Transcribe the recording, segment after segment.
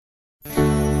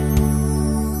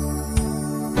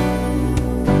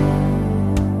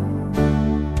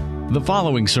The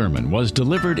following sermon was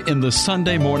delivered in the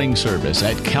Sunday morning service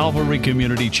at Calvary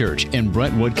Community Church in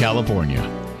Brentwood, California.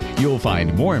 You'll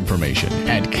find more information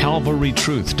at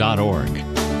calvarytruth.org.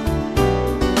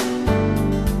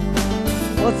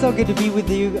 Well, it's so good to be with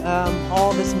you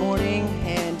all this morning,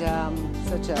 and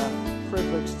such a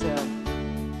privilege to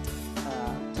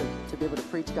be able to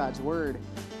preach God's Word.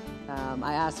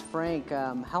 I asked Frank,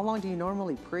 how long do you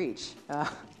normally preach?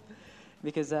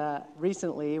 Because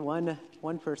recently one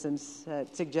person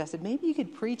suggested maybe you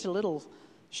could preach a little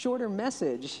shorter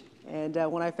message. And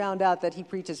when I found out that he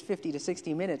preaches 50 to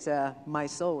 60 minutes, my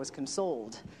soul was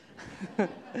consoled.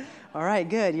 All right,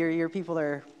 good. Your people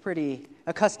are pretty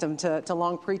accustomed to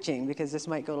long preaching, because this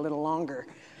might go a little longer.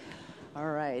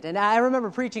 All right. And I remember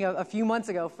preaching a few months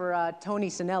ago for Tony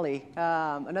Sinelli,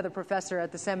 another professor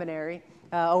at the seminary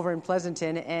over in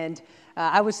Pleasanton. And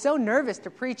I was so nervous to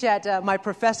preach at my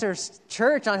professor's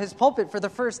church on his pulpit for the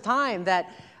first time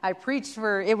that I preached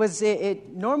for,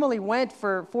 it normally went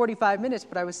for 45 minutes,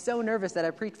 but I was so nervous that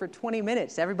I preached for 20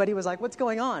 minutes. Everybody was like, "What's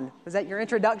going on? Was that your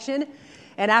introduction?"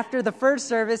 And after the first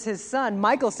service, his son,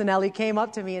 Michael Sinelli, came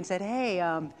up to me and said, "Hey,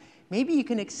 maybe you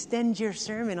can extend your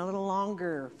sermon a little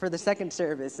longer for the second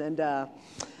service." And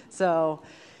so,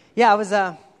 yeah,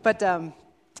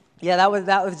 that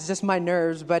was just my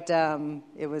nerves. But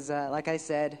it was, like I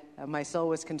said, my soul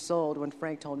was consoled when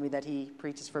Frank told me that he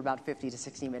preaches for about 50 to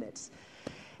 60 minutes.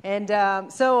 And I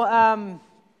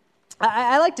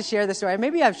like to share this story.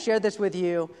 Maybe I've shared this with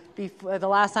you before, the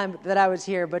last time that I was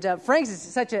here. But Frank's is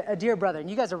such a dear brother, and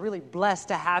you guys are really blessed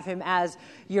to have him as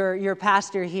your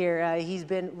pastor here. He's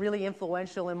been really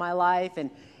influential in my life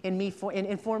and in me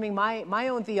in forming my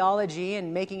own theology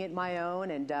and making it my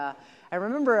own. And I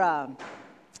remember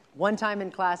one time in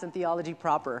class in theology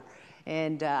proper.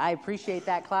 And I appreciate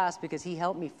that class because he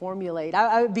helped me formulate.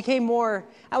 I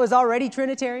was already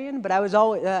Trinitarian, but I was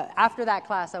always, after that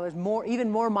class, I was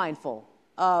even more mindful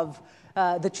of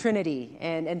the Trinity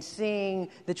and seeing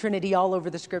the Trinity all over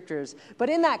the Scriptures. But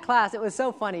in that class, it was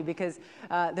so funny because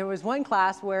there was one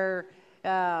class where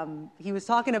he was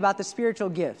talking about the spiritual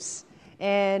gifts.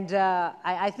 And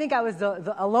I think I was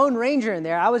the lone ranger in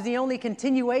there. I was the only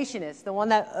continuationist, the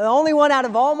only one out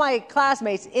of all my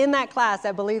classmates in that class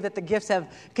that believed that the gifts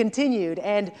have continued.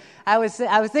 And I was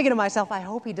thinking to myself, I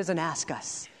hope he doesn't ask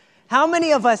us. How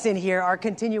many of us in here are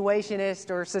continuationists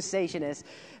or cessationists?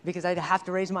 Because I'd have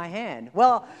to raise my hand.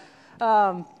 Well,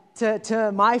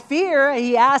 to my fear,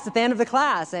 he asked at the end of the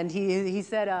class, and he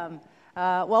said,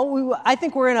 I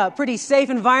think we're in a pretty safe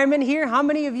environment here. How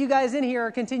many of you guys in here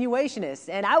are continuationists?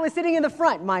 And I was sitting in the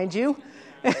front, mind you.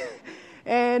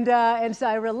 and so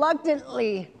I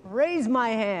reluctantly raised my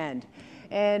hand.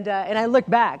 And I looked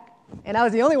back, and I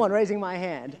was the only one raising my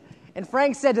hand. And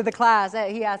Frank said to the class,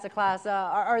 he asked the class,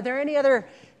 are there any other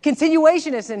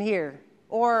continuationists in here?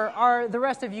 Or are the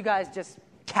rest of you guys just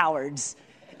cowards?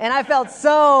 And I felt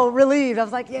so relieved. I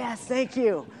was like, yes, thank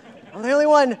you. I'm the only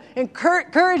one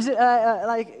courage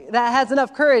that has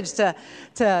enough courage to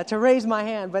raise my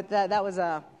hand. But that was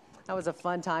a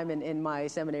fun time in my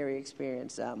seminary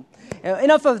experience.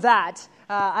 Enough of that.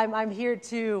 I'm here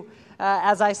to,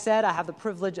 as I said, I have the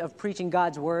privilege of preaching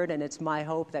God's Word, and it's my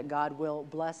hope that God will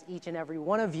bless each and every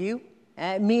one of you,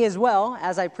 and me as well,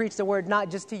 as I preach the Word not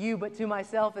just to you, but to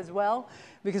myself as well,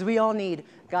 because we all need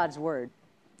God's Word.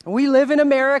 We live in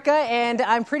America, and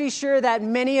I'm pretty sure that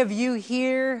many of you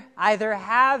here either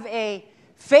have a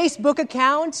Facebook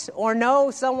account or know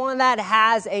someone that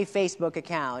has a Facebook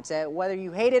account. Whether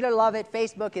you hate it or love it,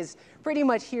 Facebook is pretty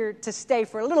much here to stay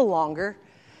for a little longer.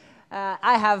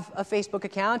 I have a Facebook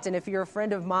account, and if you're a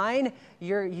friend of mine,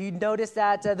 you notice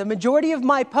that the majority of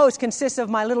my posts consists of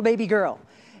my little baby girl.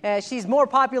 She's more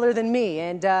popular than me,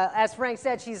 and as Frank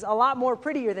said, she's a lot more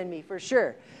prettier than me, for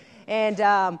sure. And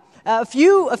a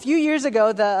few years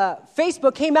ago, the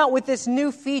Facebook came out with this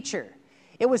new feature.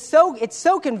 It's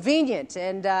so convenient,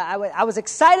 and I was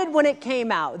excited when it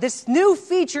came out. This new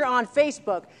feature on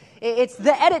Facebook, it's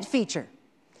the edit feature.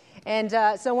 And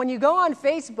so when you go on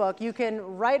Facebook, you can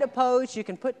write a post, you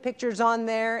can put pictures on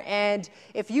there, and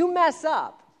if you mess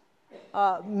up,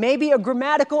 maybe a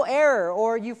grammatical error,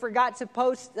 or you forgot to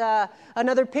post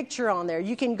another picture on there,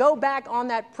 you can go back on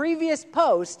that previous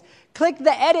post, click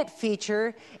the edit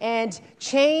feature, and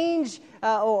change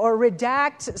or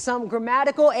redact some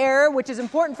grammatical error, which is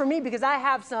important for me because I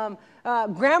have some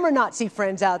grammar Nazi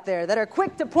friends out there that are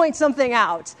quick to point something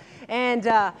out. And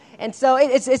so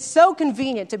it's so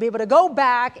convenient to be able to go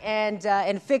back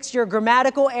and fix your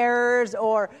grammatical errors,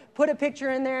 or put a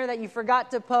picture in there that you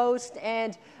forgot to post,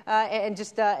 and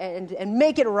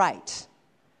make it right.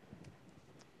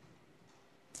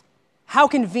 How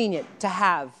convenient to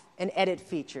have an edit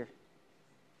feature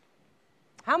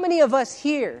How many of us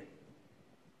here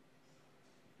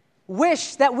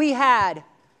wish that we had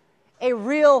a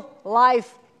real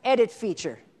life edit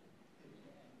feature?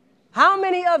 How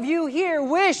many of you here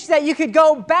wish that you could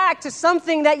go back to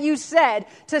something that you said,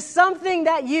 to something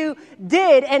that you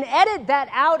did, and edit that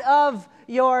out of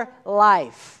your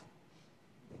life?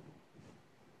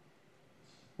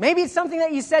 Maybe it's something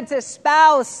that you said to a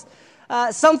spouse,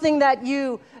 something that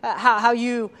you, how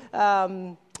you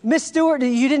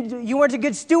misstewarded, you weren't a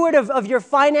good steward of your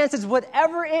finances,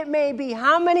 whatever it may be.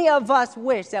 How many of us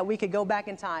wish that we could go back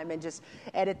in time and just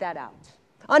edit that out?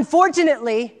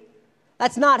 Unfortunately,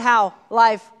 that's not how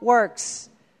life works.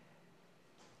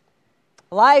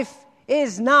 Life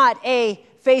is not a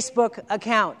Facebook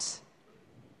account.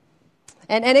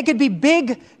 And it could be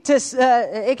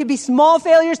it could be small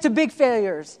failures to big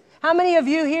failures. How many of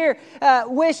you here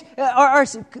wish or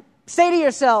say to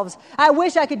yourselves, I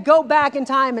wish I could go back in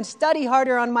time and study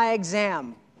harder on my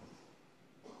exam.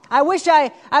 I wish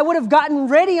I would have gotten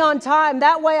ready on time.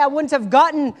 That way I wouldn't have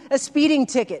gotten a speeding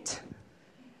ticket.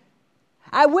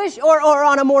 I wish, or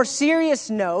on a more serious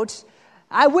note,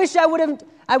 I wish I wouldn't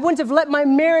have let my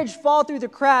marriage fall through the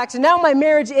cracks. And now my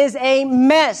marriage is a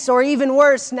mess, or even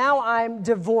worse, now I'm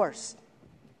divorced.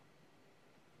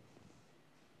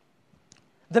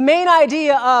 The main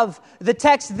idea of the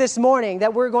text this morning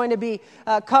that we're going to be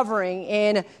covering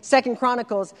in 2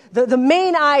 Chronicles, the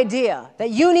main idea that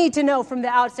you need to know from the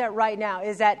outset right now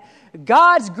is that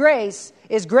God's grace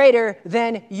is greater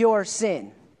than your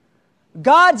sin.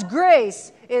 God's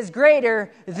grace is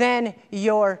greater than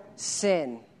your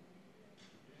sin.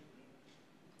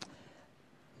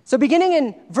 So beginning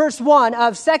in verse 1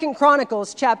 of 2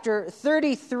 Chronicles chapter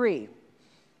 33,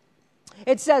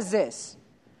 it says this: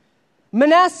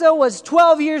 Manasseh was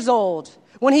 12 years old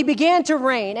when he began to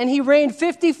reign, and he reigned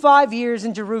 55 years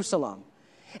in Jerusalem.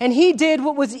 And he did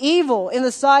what was evil in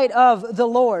the sight of the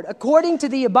Lord, according to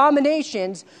the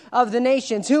abominations of the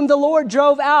nations, whom the Lord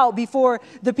drove out before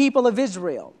the people of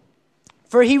Israel.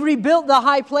 For he rebuilt the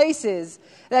high places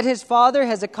that his father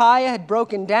Hezekiah had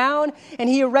broken down, and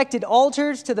he erected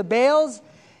altars to the Baals,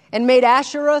 and made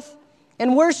Asheroth,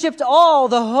 and worshipped all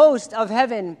the host of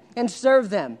heaven, and served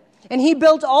them. And he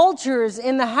built altars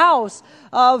in the house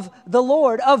of the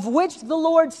Lord, of which the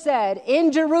Lord said,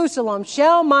 in Jerusalem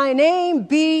shall my name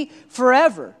be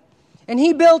forever. And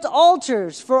he built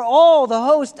altars for all the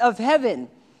host of heaven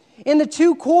in the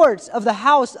two courts of the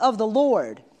house of the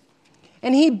Lord.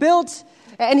 And he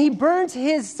burnt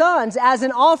his sons as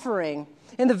an offering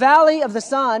in the valley of the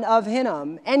son of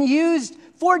Hinnom, and used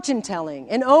fortune-telling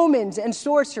and omens and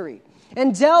sorcery,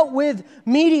 and dealt with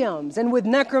mediums and with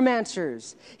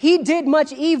necromancers. He did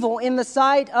much evil in the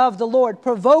sight of the Lord,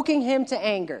 provoking him to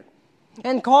anger.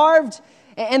 And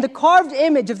the carved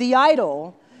image of the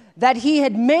idol that he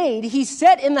had made, he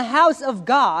set in the house of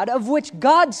God, of which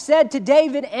God said to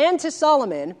David and to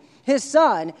Solomon, his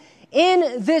son,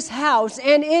 in this house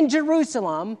and in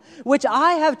Jerusalem, which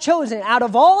I have chosen out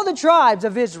of all the tribes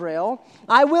of Israel,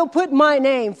 I will put my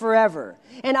name forever.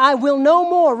 And I will no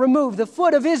more remove the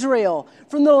foot of Israel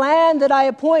from the land that I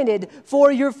appointed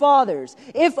for your fathers,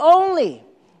 if only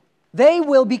they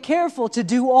will be careful to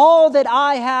do all that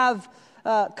I have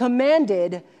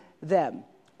commanded them.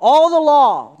 All the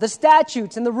law, the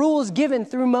statutes, and the rules given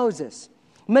through Moses.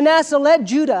 Manasseh led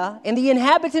Judah and the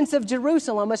inhabitants of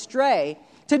Jerusalem astray,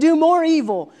 to do more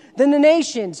evil than the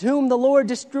nations whom the Lord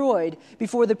destroyed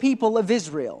before the people of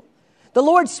Israel. The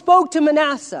Lord spoke to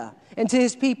Manasseh and to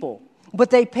his people, but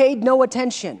they paid no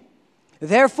attention.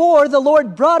 Therefore, the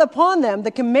Lord brought upon them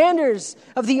the commanders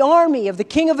of the army of the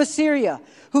king of Assyria,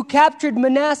 who captured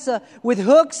Manasseh with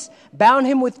hooks, bound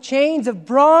him with chains of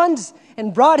bronze,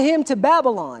 and brought him to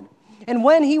Babylon. And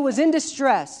when he was in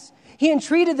distress, he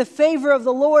entreated the favor of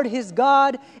the Lord his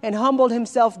God and humbled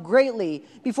himself greatly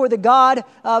before the God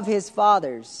of his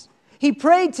fathers. He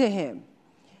prayed to him,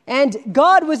 and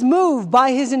God was moved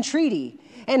by his entreaty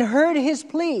and heard his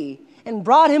plea and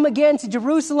brought him again to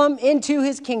Jerusalem into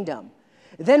his kingdom.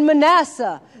 Then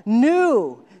Manasseh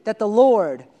knew that the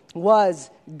Lord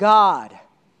was God.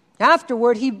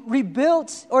 Afterward, he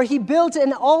built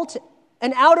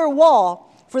an outer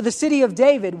wall for the city of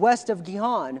David west of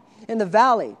Gihon in the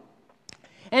valley,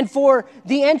 and for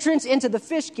the entrance into the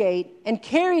fish gate, and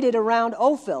carried it around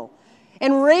Ophel,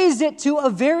 and raised it to a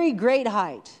very great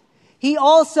height. He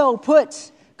also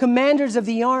put commanders of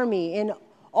the army in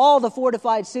all the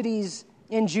fortified cities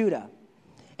in Judah.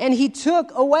 And he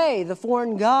took away the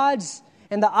foreign gods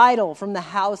and the idol from the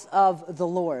house of the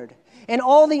Lord, and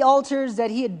all the altars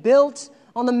that he had built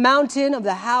on the mountain of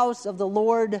the house of the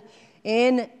Lord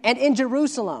in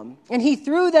Jerusalem. And he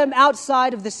threw them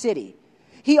outside of the city.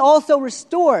 he also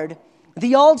restored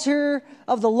the altar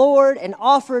of the Lord and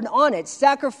offered on it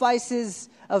sacrifices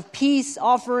of peace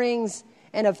offerings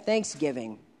and of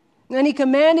thanksgiving. And he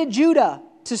commanded Judah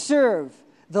to serve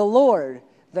the Lord,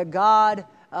 the God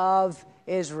of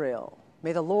Israel.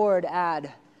 May the Lord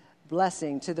add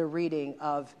blessing to the reading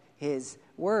of his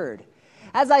word.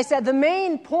 As I said, the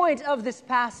main point of this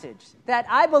passage that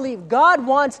I believe God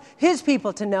wants his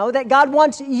people to know, that God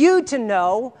wants you to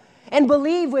know and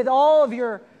believe with all of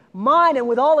your mind and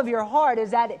with all of your heart,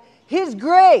 is that his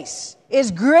grace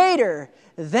is greater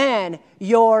than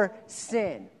your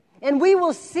sin. And we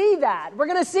will see that. We're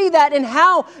going to see that in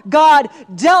how God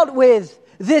dealt with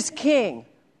this king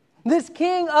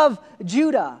of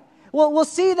Judah. We'll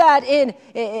see that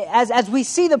as we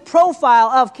see the profile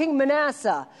of King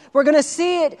Manasseh. We're going to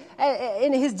see it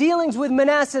in his dealings with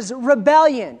Manasseh's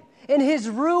rebellion, in his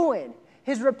ruin,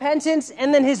 his repentance,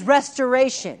 and then his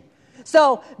restoration.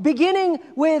 So, beginning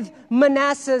with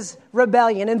Manasseh's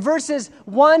rebellion, in verses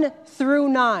 1 through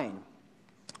 9,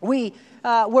 we're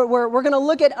going to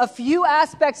look at a few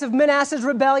aspects of Manasseh's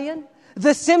rebellion,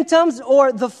 the symptoms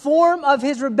or the form of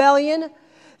his rebellion,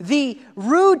 the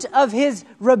root of his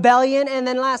rebellion, and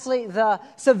then lastly, the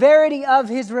severity of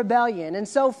his rebellion. And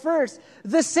so first,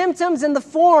 the symptoms and the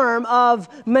form of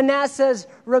Manasseh's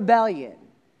rebellion.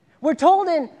 We're told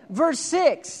in verse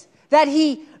 6 that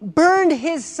he burned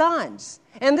his sons.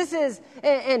 And this is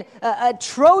an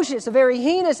atrocious, a very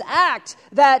heinous act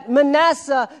that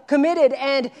Manasseh committed,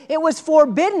 and it was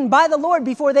forbidden by the Lord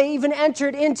before they even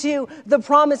entered into the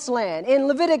promised land. In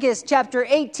Leviticus chapter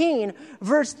 18,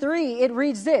 verse 3, it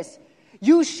reads this: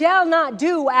 "You shall not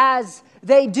do as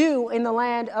they do in the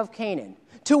land of Canaan,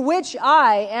 to which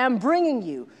I am bringing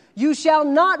you. You shall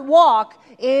not walk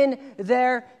in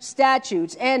their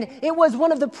statutes." And it was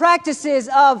one of the practices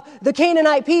of the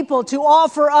Canaanite people to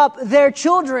offer up their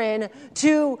children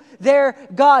to their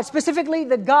god, specifically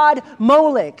the god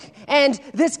Moloch. And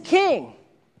this king,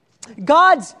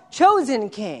 God's chosen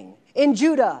king in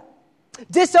Judah,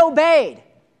 disobeyed.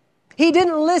 He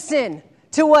didn't listen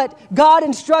to what God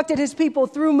instructed his people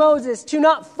through Moses to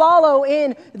not follow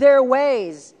in their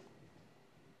ways.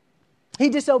 He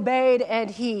disobeyed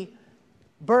and he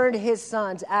burned his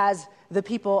sons as the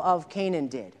people of Canaan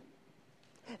did.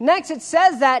 Next, it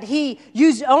says that he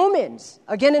used omens.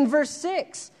 Again in verse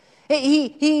 6.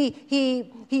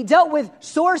 He dealt with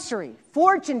sorcery,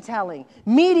 fortune-telling,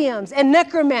 mediums, and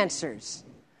necromancers.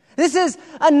 This is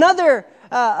another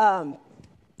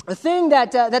thing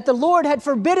that the Lord had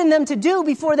forbidden them to do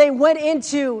before they went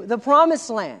into the promised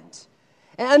land.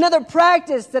 And another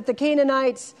practice that the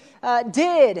Canaanites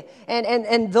did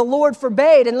and the Lord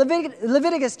forbade. In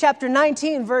Leviticus chapter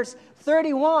 19, verse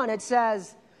 31, it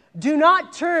says, "Do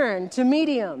not turn to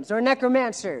mediums or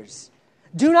necromancers.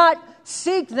 Do not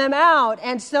seek them out,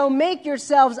 and so make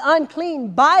yourselves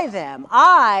unclean by them.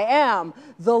 I am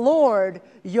the Lord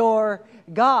your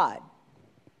God."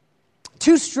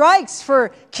 2 strikes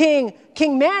for King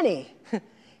Manasseh.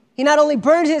 He not only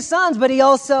burned his sons, but he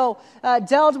also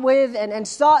dealt with and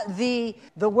sought the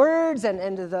words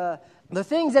and the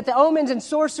things that the omens and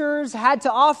sorcerers had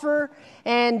to offer.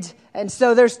 And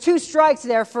so there's 2 strikes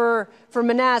there for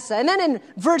Manasseh. And then in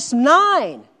verse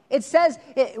 9, it says,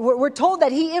 we're told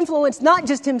that he influenced not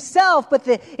just himself, but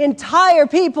the entire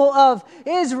people of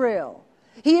Israel.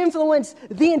 He influenced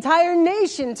the entire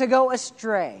nation to go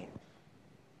astray.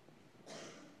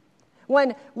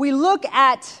 When we look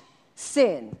at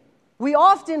sin, we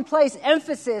often place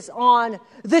emphasis on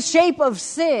the shape of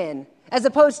sin as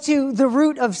opposed to the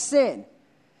root of sin.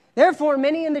 Therefore,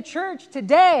 many in the church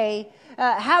today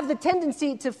have the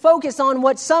tendency to focus on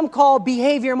what some call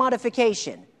behavior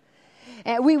modification.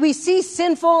 We see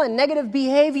sinful and negative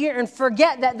behavior and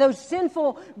forget that those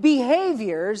sinful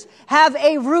behaviors have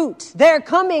a root. They're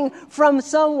coming from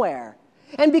somewhere.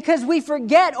 And because we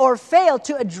forget or fail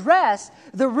to address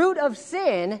the root of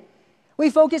sin, we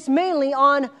focus mainly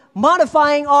on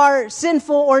modifying our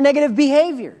sinful or negative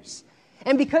behaviors.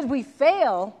 And because we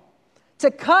fail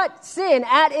to cut sin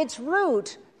at its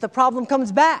root, the problem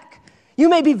comes back. You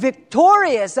may be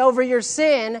victorious over your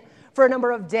sin for a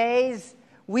number of days,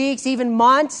 weeks, even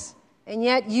months, and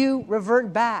yet you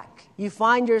revert back. You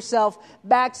find yourself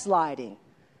backsliding.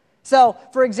 So,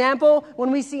 for example,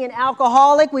 when we see an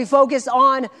alcoholic, we focus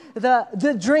on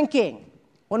the drinking.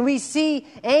 When we see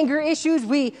anger issues,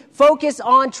 we focus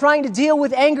on trying to deal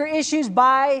with anger issues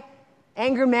by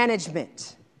anger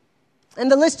management. And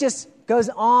the list just goes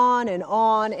on and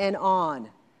on and on.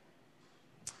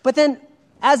 But then,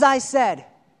 as I said,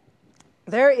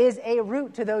 there is a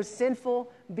root to those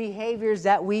sinful behaviors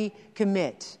that we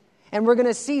commit. And we're going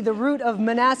to see the root of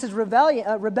Manasseh's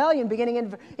rebellion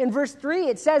beginning in verse 3.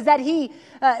 It says that he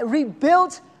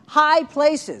rebuilt high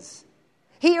places.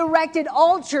 He erected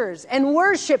altars and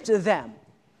worshipped them.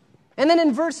 And then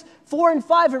in verse 4 and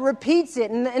 5, it repeats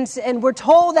it. And we're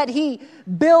told that he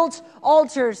built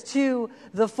altars to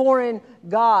the foreign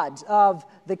gods of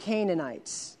the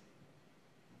Canaanites.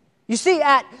 You see,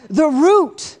 at the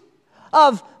root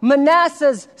of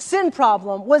Manasseh's sin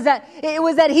problem was that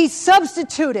he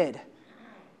substituted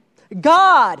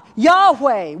God,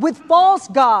 Yahweh, with false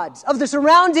gods of the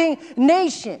surrounding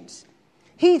nations.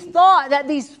 He thought that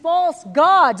these false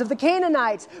gods of the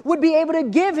Canaanites would be able to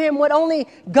give him what only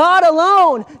God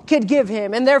alone could give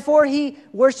him. And therefore he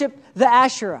worshipped the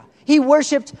Asherah. He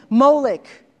worshipped Molech.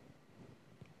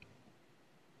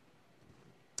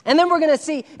 And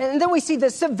then we see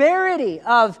the severity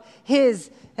of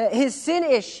his sin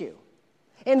issue.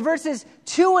 In verses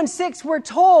 2 and 6, we're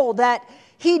told that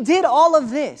he did all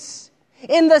of this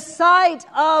in the sight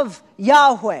of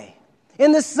Yahweh,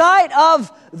 in the sight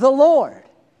of the Lord.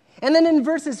 And then in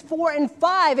verses 4 and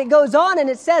 5, it goes on and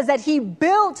it says that he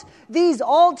built these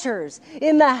altars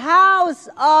in the house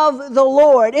of the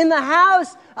Lord, in the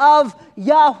house of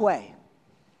Yahweh.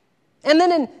 And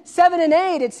then in 7 and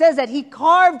 8, it says that he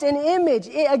carved an image,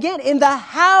 again, in the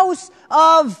house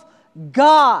of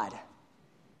God.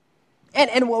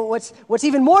 And what's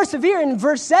even more severe, in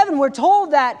verse 7, we're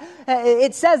told that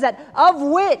it says that of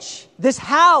which this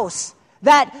house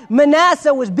that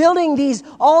Manasseh was building these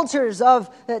altars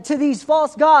to these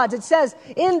false gods. It says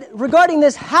regarding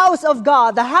this house of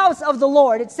God, the house of the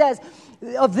Lord, it says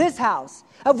of this house,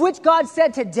 of which God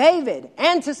said to David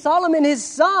and to Solomon his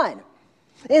son,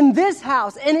 in this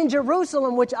house and in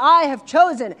Jerusalem, which I have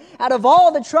chosen out of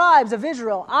all the tribes of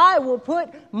Israel, I will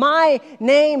put my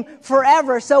name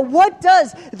forever. So what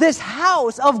does this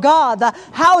house of God, the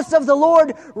house of the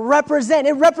Lord, represent?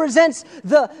 It represents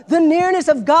the nearness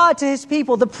of God to his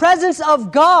people, the presence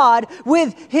of God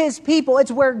with his people.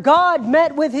 It's where God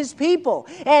met with his people.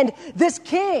 And this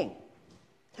king,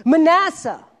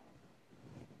 Manasseh,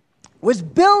 was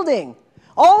building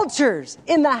altars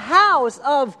in the house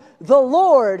of the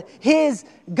Lord, his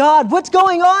God. What's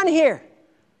going on here?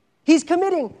 He's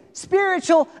committing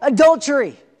spiritual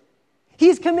adultery.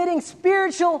 He's committing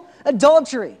spiritual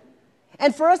adultery.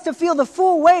 And for us to feel the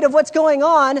full weight of what's going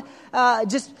on,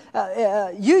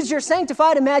 use your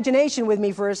sanctified imagination with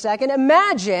me for a second.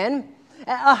 Imagine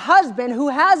a husband who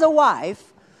has a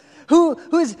wife,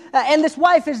 and this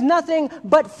wife is nothing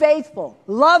but faithful,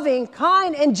 loving,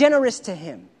 kind, and generous to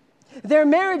him. Their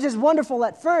marriage is wonderful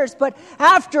at first, but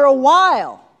after a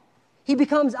while, he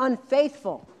becomes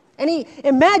unfaithful. And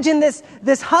imagine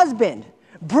this husband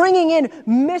bringing in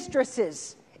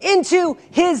mistresses into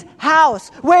his house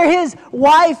where his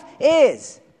wife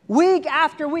is. Week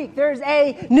after week, there's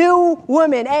a new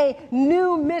woman, a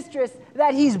new mistress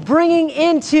that he's bringing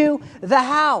into the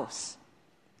house.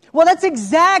 Well, that's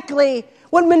exactly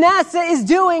what Manasseh is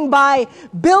doing by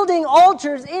building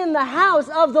altars in the house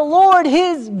of the Lord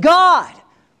his God.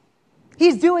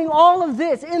 He's doing all of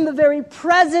this in the very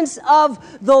presence of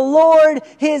the Lord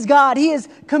his God. He is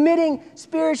committing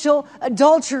spiritual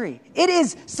adultery. It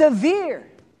is severe.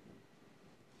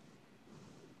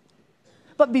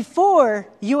 But before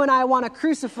you and I want to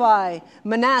crucify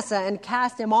Manasseh and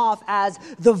cast him off as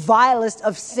the vilest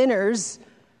of sinners,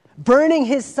 burning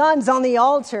his sons on the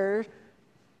altar,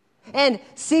 and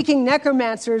seeking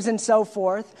necromancers and so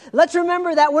forth, let's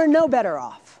remember that we're no better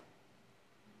off.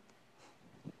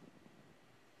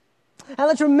 And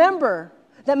let's remember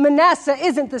that Manasseh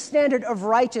isn't the standard of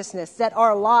righteousness that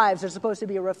our lives are supposed to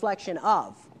be a reflection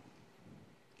of.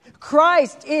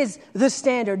 Christ is the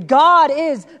standard. God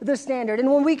is the standard.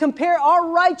 And when we compare our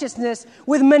righteousness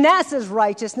with Manasseh's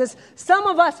righteousness, some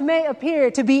of us may appear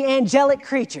to be angelic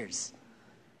creatures.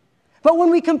 But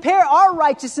when we compare our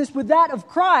righteousness with that of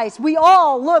Christ, we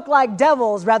all look like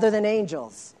devils rather than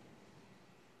angels.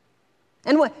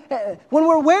 And when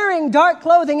we're wearing dark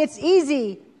clothing, it's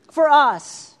easy for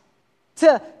us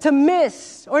to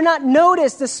miss or not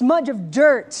notice the smudge of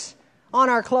dirt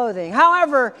on our clothing.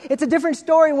 However, it's a different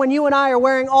story when you and I are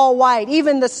wearing all white.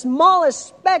 Even the smallest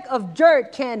speck of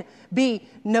dirt can be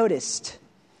noticed.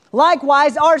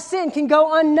 Likewise, our sin can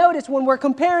go unnoticed when we're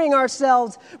comparing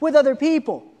ourselves with other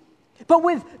people. But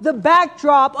with the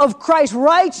backdrop of Christ's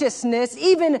righteousness,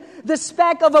 even the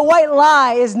speck of a white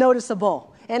lie is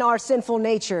noticeable and our sinful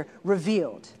nature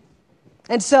revealed.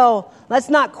 And so, let's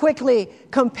not quickly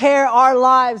compare our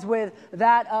lives with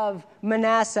that of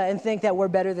Manasseh and think that we're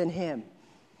better than him.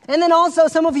 And then also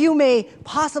some of you may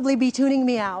possibly be tuning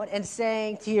me out and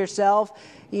saying to yourself,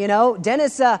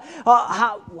 Dennis,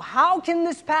 how can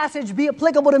this passage be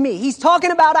applicable to me? He's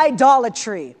talking about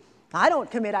idolatry. I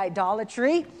don't commit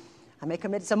idolatry. I may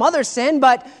commit some other sin,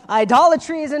 but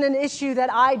idolatry isn't an issue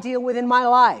that I deal with in my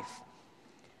life.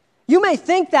 You may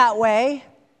think that way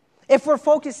if we're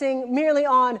focusing merely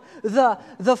on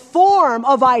the form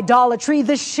of idolatry,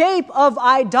 the shape of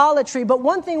idolatry. But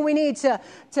one thing we need to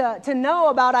know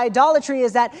about idolatry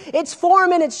is that its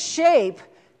form and its shape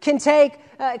can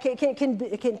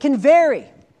vary.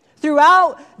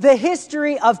 Throughout the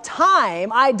history of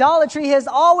time, idolatry has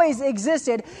always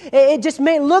existed. It just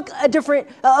may look a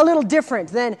little different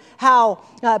than how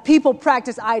people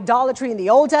practice idolatry in the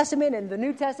Old Testament and the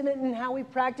New Testament and how we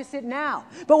practice it now.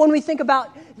 But when we think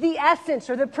about the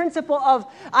essence or the principle of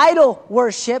idol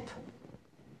worship,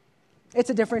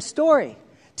 it's a different story.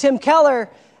 Tim Keller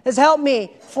has helped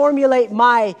me formulate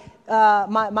my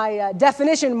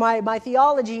definition, my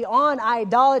theology on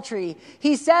idolatry.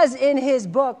 He says in his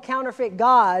book, Counterfeit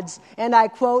Gods, and I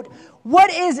quote,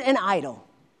 "What is an idol?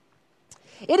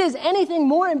 It is anything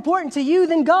more important to you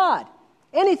than God.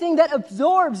 Anything that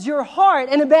absorbs your heart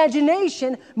and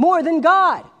imagination more than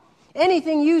God.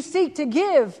 Anything you seek to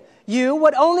give you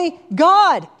what only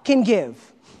God can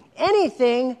give. If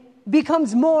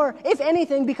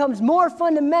anything becomes more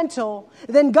fundamental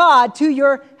than God to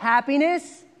your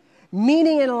happiness,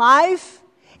 meaning in life,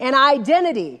 and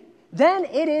identity, then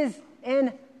it is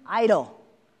an idol."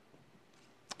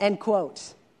 End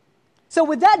quote. So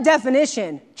with that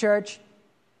definition, church,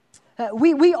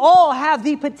 we all have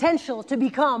the potential to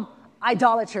become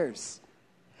idolaters.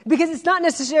 Because it's not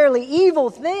necessarily evil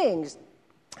things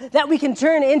that we can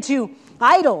turn into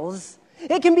idols.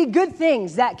 It can be good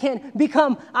things that can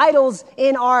become idols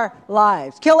in our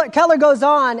lives. Keller goes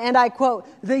on, and I quote,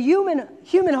 "The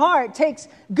human heart takes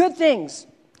good things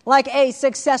like a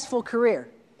successful career,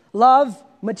 love,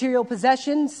 material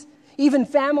possessions, even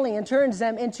family, and turns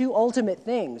them into ultimate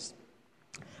things.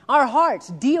 Our hearts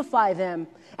deify them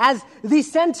as the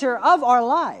center of our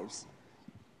lives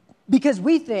because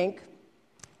we think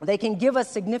they can give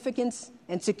us significance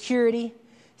and security,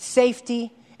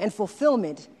 safety, and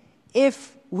fulfillment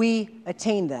if we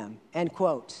attain them." End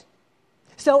quote.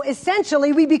 So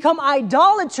essentially, we become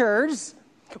idolaters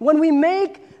when we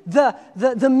make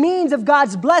the means of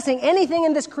God's blessing, anything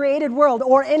in this created world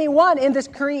or anyone in this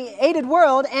created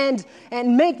world, and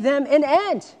make them an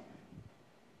end.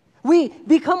 We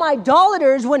become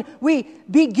idolaters when we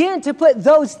begin to put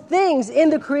those things in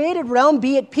the created realm,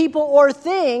 be it people or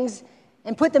things,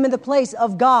 and put them in the place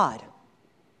of God,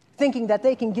 thinking that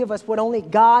they can give us what only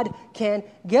God can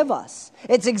give us.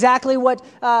 It's exactly what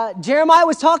Jeremiah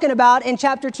was talking about in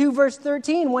chapter 2, verse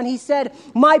 13, when he said,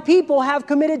 "My people have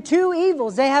committed two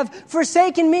evils. They have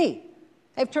forsaken me.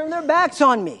 They've turned their backs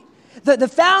on me. The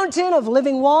fountain of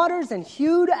living waters, and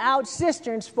hewed out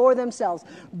cisterns for themselves,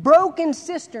 broken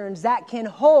cisterns that can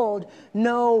hold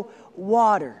no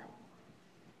water."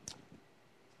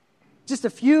 Just a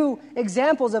few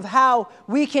examples of how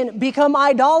we can become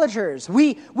idolaters.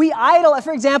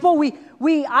 For example,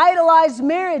 we idolize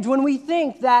marriage when we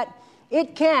think that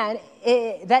it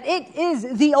is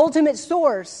the ultimate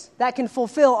source that can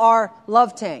fulfill our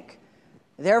love tank.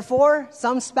 Therefore,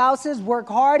 some spouses work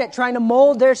hard at trying to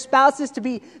mold their spouses to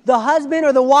be the husband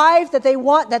or the wife that they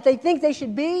want, that they think they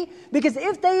should be, because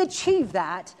if they achieve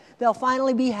that, they'll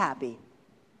finally be happy.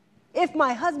 If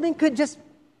my husband could just,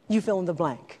 you fill in the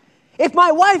blank. If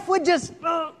my wife would just,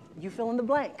 you fill in the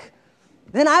blank,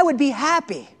 then I would be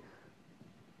happy.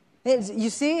 You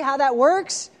see how that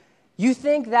works? You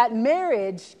think that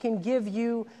marriage can give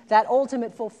you that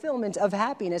ultimate fulfillment of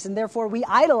happiness, and therefore we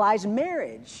idolize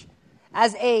marriage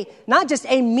as not just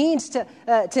a means to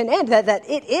an end, that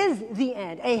it is the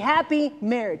end, a happy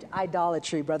marriage.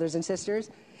 Idolatry, brothers and sisters.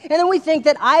 And then we think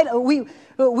that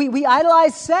we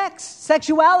idolize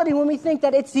sexuality, when we think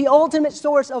that it's the ultimate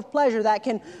source of pleasure that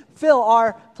can fill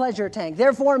our pleasure tank.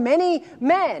 Therefore, many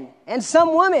men and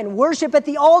some women worship at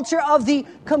the altar of the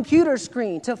computer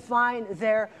screen to find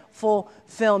their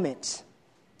fulfillment.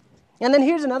 And then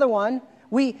here's another one.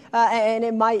 And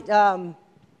it might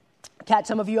catch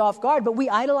some of you off guard, but we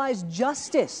idolize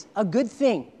justice, a good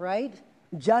thing, right?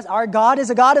 Our God is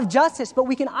a God of justice, but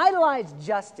we can idolize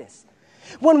justice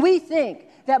when we think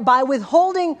that by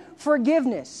withholding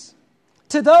forgiveness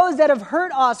to those that have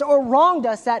hurt us or wronged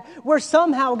us, that we're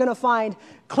somehow going to find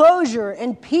closure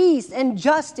and peace and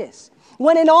justice.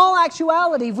 When in all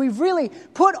actuality, we've really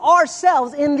put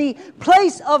ourselves in the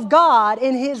place of God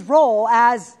in His role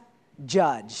as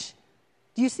judge.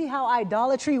 Do you see how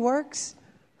idolatry works?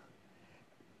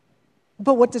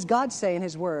 But what does God say in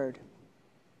his word?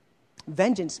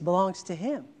 Vengeance belongs to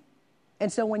him.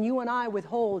 And so when you and I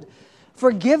withhold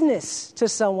forgiveness to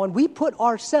someone, we put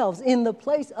ourselves in the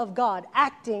place of God,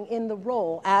 acting in the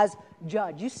role as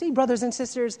judge. You see, brothers and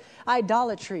sisters,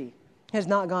 idolatry has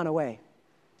not gone away.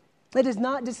 It has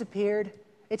not disappeared.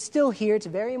 It's still here. It's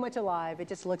very much alive. It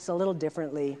just looks a little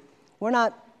differently. We're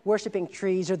not worshiping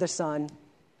trees or the sun.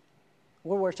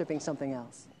 We're worshiping something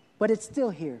else. But it's still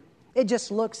here. It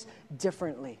just looks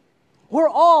differently. We're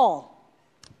all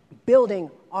building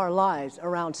our lives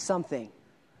around something.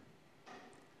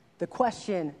 The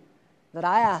question that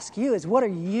I ask you is, what are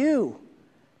you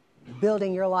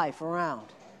building your life around?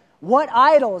 What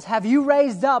idols have you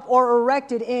raised up or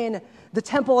erected in the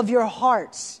temple of your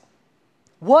hearts?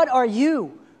 What are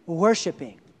you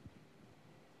worshiping?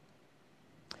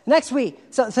 Next week,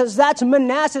 so that's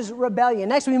Manasseh's rebellion.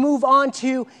 Next we move on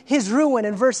to his ruin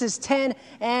in verses 10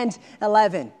 and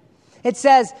 11. It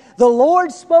says, the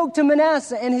Lord spoke to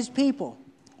Manasseh and his people,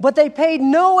 but they paid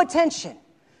no attention.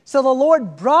 So the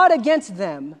Lord brought against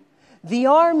them the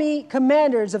army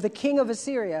commanders of the king of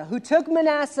Assyria, who took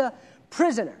Manasseh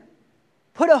prisoner,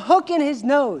 put a hook in his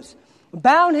nose,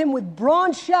 bound him with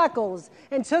bronze shackles,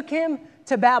 and took him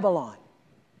to Babylon.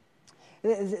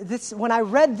 When I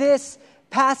read this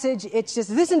passage, it's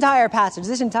just this entire passage,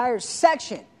 this entire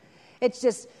section, it's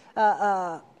just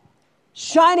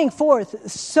shining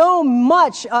forth so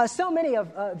many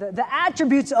of the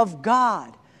attributes of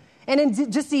God. And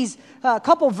in just these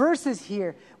couple verses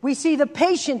here, we see the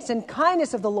patience and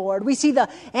kindness of the Lord. We see the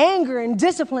anger and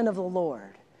discipline of the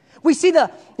Lord. We see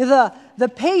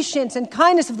the patience and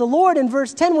kindness of the Lord in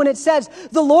verse 10 when it says,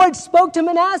 the Lord spoke to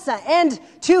Manasseh and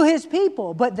to his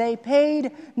people, but they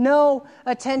paid no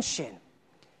attention.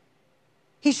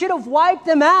 He should have wiped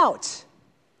them out.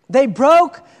 They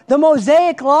broke the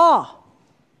Mosaic law.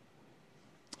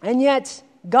 And yet,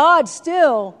 God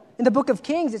still, in the book of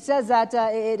Kings, it says that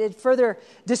it further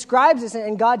describes this,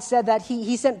 and God said that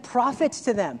he sent prophets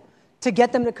to them to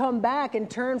get them to come back and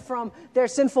turn from their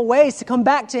sinful ways, to come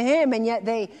back to him. And yet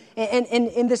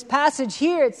in this passage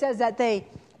here, it says that they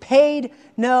paid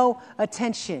no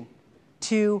attention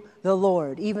to the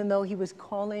Lord, even though he was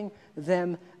calling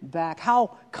them back.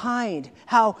 How kind,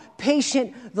 how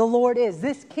patient the Lord is.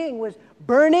 This king was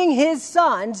burning his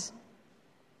sons,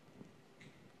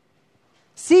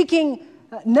 seeking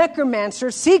necromancer,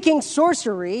 seeking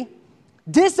sorcery,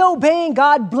 disobeying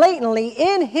God blatantly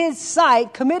in his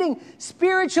sight, committing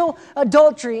spiritual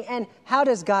adultery. And how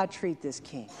does God treat this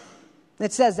king?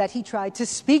 It says that he tried to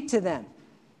speak to them.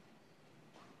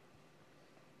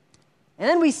 And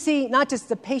then we see not just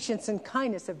the patience and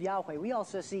kindness of Yahweh, we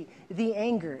also see the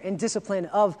anger and discipline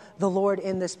of the Lord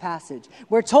in this passage.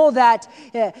 We're told that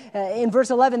in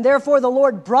verse 11, therefore the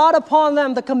Lord brought upon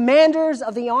them the commanders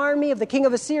of the army of the king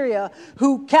of Assyria,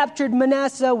 who captured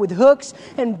Manasseh with hooks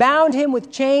and bound him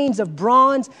with chains of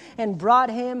bronze and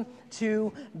brought him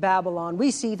to Babylon.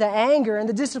 We see the anger and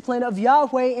the discipline of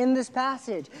Yahweh in this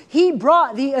passage. He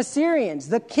brought the Assyrians,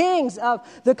 the kings of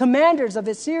the commanders of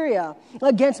Assyria,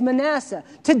 against Manasseh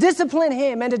to discipline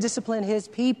him and to discipline his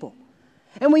people.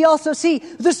 And we also see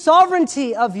the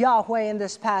sovereignty of Yahweh in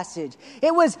this passage.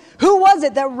 Who was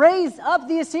it that raised up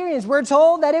the Assyrians? We're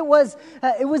told that it was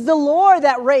the Lord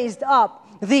that raised up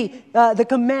the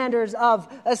commanders of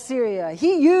Assyria.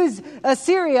 He used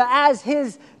Assyria as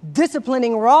his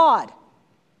disciplining rod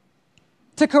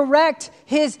to correct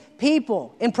his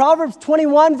people. In Proverbs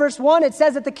 21 verse 1, it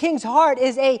says that the king's heart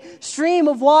is a stream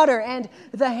of water, and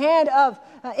in the hand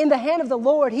of the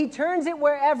Lord, he turns it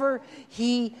wherever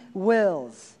he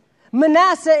wills.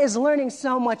 Manasseh is learning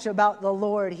so much about the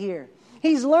Lord here.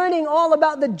 He's learning all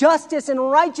about the justice and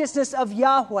righteousness of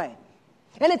Yahweh.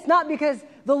 And it's not because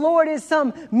the Lord is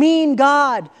some mean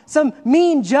God, some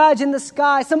mean judge in the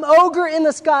sky, some ogre in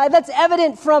the sky. That's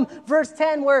evident from verse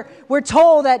 10, where we're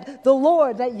told that the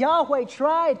Lord, that Yahweh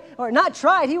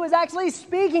he was actually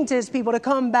speaking to his people to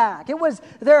come back. It was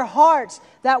their hearts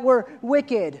that were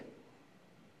wicked.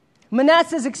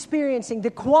 Manasseh's experiencing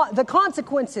the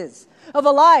consequences of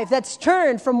a life that's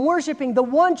turned from worshiping the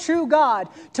one true God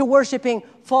to worshiping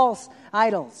false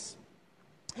idols.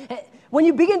 When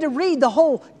you begin to read the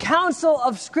whole counsel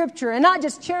of Scripture and not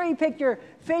just cherry pick your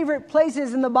favorite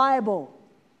places in the Bible,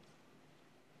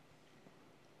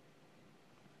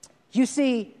 you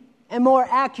see a more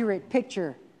accurate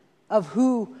picture of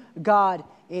who God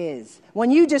is.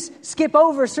 When you just skip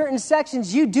over certain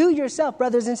sections, you do yourself,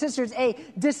 brothers and sisters, a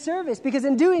disservice, because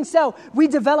in doing so, we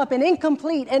develop an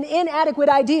incomplete and inadequate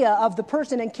idea of the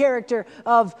person and character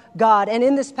of God. And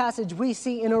in this passage, we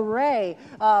see an array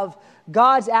of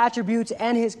God's attributes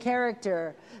and his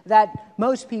character that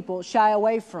most people shy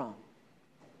away from.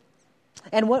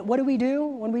 And what do we do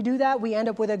when we do that? We end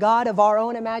up with a God of our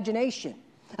own imagination.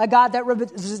 A God that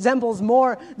resembles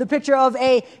more the picture of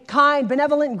a kind,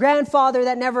 benevolent grandfather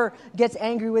that never gets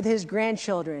angry with his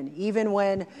grandchildren, even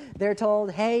when they're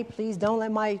told, hey, please don't let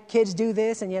my kids do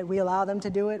this, and yet we allow them to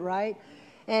do it, right?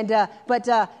 But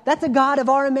that's a God of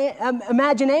our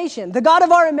imagination. The God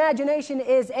of our imagination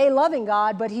is a loving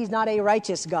God, but he's not a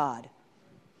righteous God.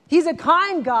 He's a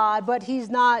kind God, but he's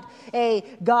not a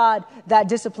God that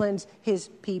disciplines his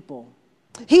people.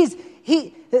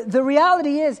 The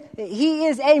reality is, he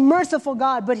is a merciful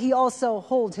God, but he also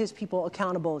holds his people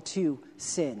accountable to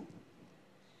sin.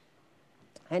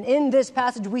 And in this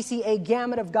passage, we see a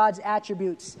gamut of God's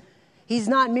attributes. He's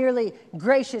not merely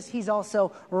gracious, he's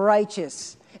also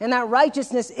righteous. And that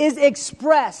righteousness is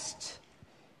expressed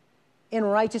in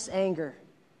righteous anger.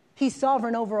 He's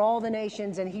sovereign over all the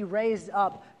nations, and he raised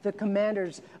up the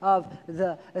commanders of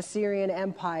the Assyrian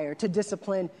Empire to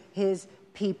discipline his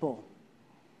people.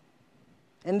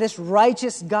 And this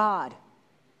righteous God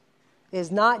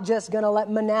is not just going to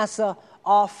let Manasseh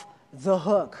off the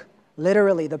hook.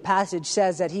 Literally, the passage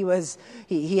says that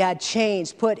he had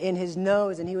chains put in his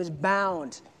nose and he was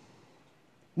bound.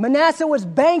 Manasseh was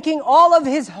banking all of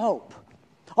his hope,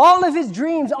 all of his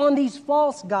dreams on these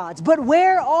false gods. But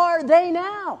where are they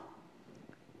now?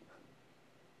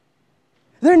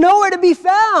 They're nowhere to be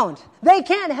found. They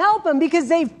can't help him because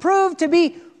they've proved to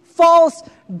be false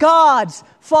gods,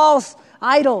 false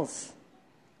idols.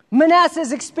 Manasseh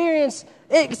is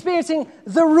experiencing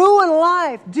the ruined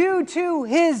life due to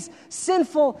his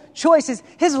sinful choices.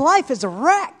 His life is a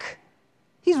wreck.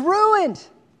 He's ruined.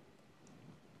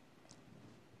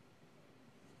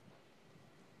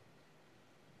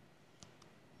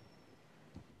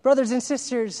 Brothers and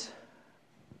sisters,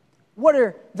 what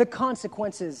are the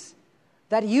consequences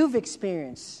that you've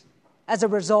experienced as a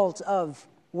result of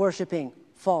worshiping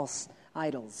false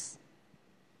idols?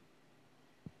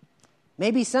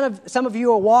 Maybe some of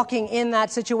you are walking in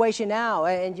that situation now,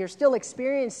 and you're still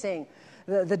experiencing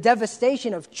the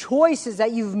devastation of choices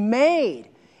that you've made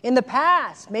in the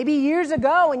past, maybe years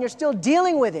ago, and you're still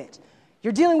dealing with it.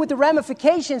 You're dealing with the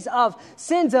ramifications of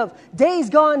sins of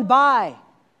days gone by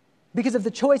because of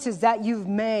the choices that you've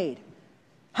made.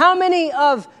 How many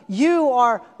of you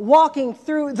are walking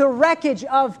through the wreckage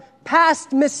of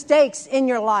past mistakes in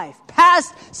your life,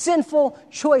 past sinful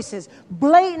choices,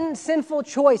 blatant sinful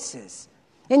choices,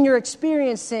 and you're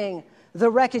experiencing the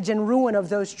wreckage and ruin of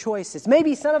those choices?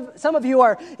 Maybe some of you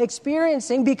are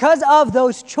experiencing, because of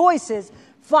those choices,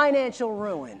 financial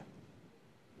ruin.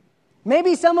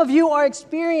 Maybe some of you are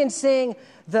experiencing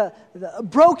the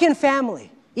broken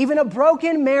family, even a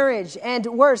broken marriage, and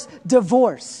worse,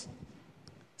 divorce.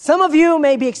 Some of you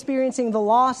may be experiencing the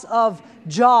loss of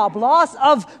job, loss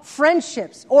of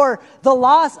friendships, or the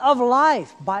loss of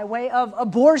life by way of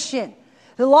abortion,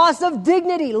 the loss of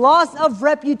dignity, loss of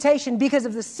reputation because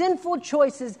of the sinful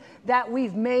choices that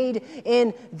we've made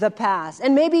in the past.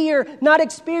 And maybe you're not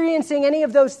experiencing any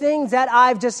of those things that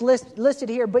I've just listed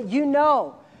here, but you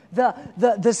know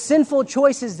the sinful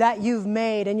choices that you've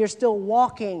made, and you're still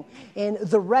walking in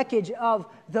the wreckage of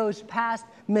those past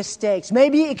mistakes.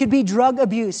 Maybe it could be drug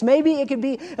abuse. Maybe it could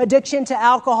be addiction to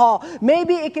alcohol.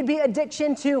 Maybe it could be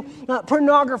addiction to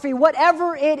pornography.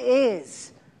 Whatever it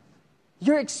is,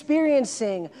 you're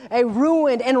experiencing a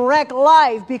ruined and wrecked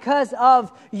life because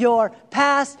of your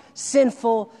past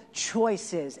sinful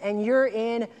choices. And you're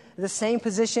in the same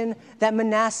position that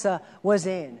Manasseh was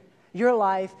in. Your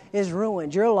life is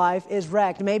ruined. Your life is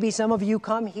wrecked. Maybe some of you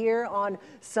come here on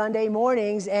Sunday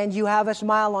mornings and you have a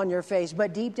smile on your face,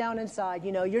 but deep down inside,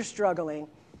 you know, you're struggling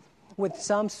with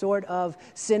some sort of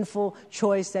sinful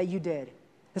choice that you did,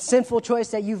 a sinful choice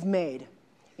that you've made.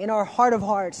 In our heart of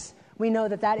hearts, we know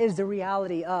that that is the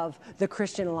reality of the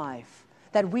Christian life.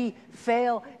 That we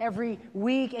fail every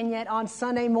week, and yet on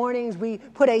Sunday mornings we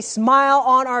put a smile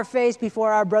on our face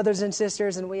before our brothers and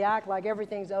sisters, and we act like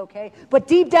everything's okay. But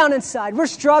deep down inside, we're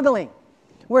struggling.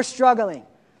 We're struggling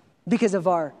because of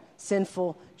our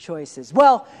sinful choices.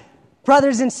 Well,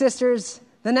 brothers and sisters,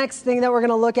 the next thing that we're going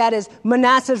to look at is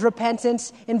Manasseh's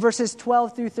repentance in verses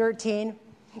 12 through 13.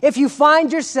 If you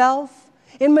find yourself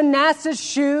in Manasseh's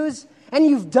shoes, and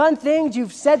you've done things,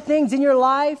 you've said things in your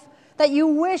life that you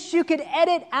wish you could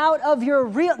edit out of your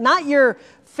real, not your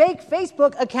fake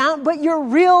Facebook account, but your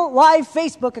real live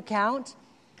Facebook account,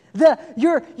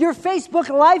 Your Facebook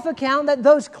life account that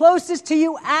those closest to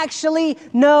you actually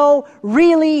know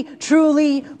really,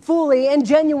 truly, fully, and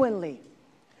genuinely.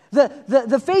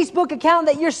 The Facebook account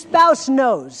that your spouse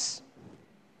knows,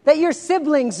 that your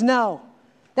siblings know,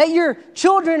 that your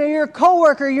children or your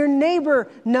coworker, your neighbor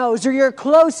knows, or your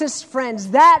closest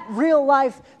friends, that real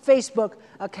life Facebook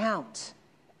account.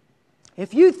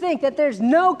 If you think that there's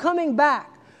no coming back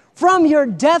from your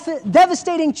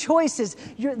devastating choices,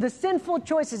 the sinful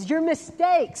choices, your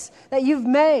mistakes that you've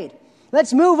made,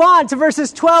 let's move on to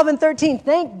verses 12 and 13.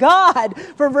 Thank God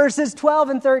for verses 12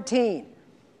 and 13.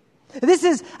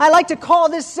 I like to call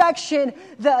this section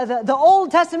the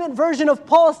Old Testament version of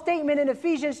Paul's statement in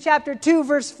Ephesians chapter 2,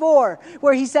 verse 4,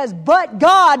 where he says, "But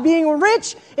God, being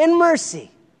rich in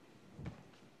mercy."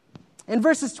 In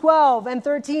verses 12 and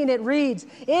 13, it reads,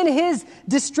 "In his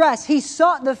distress, he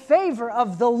sought the favor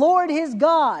of the Lord his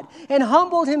God and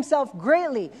humbled himself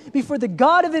greatly before the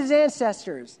God of his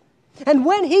ancestors. And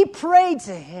when he prayed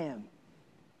to him,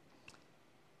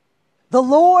 the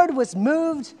Lord was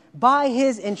moved by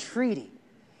his entreaty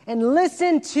and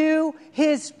listened to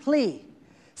his plea.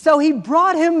 So he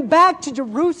brought him back to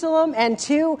Jerusalem and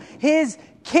to his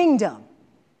kingdom.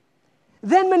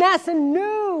 Then Manasseh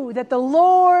knew that the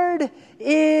Lord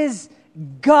is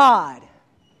God."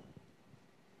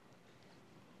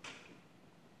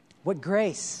 What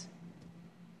grace!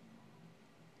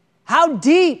 How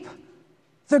deep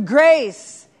the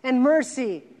grace and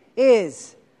mercy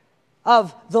is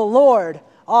of the Lord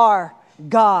our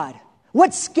God.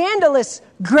 What scandalous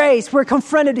grace we're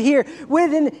confronted here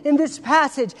with in this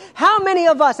passage. How many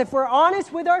of us, if we're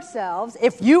honest with ourselves,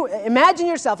 if you imagine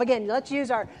yourself, again, let's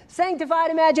use our sanctified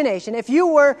imagination. If you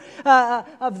were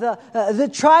of the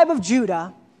tribe of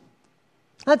Judah,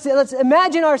 let's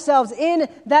imagine ourselves in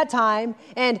that time,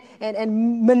 and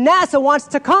Manasseh wants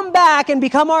to come back and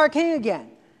become our king again.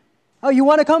 Oh, you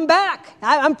want to come back?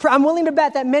 I'm willing to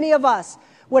bet that many of us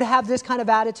would have this kind of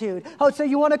attitude. Oh, so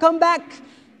you want to come back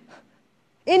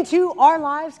into our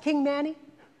lives, King Manny?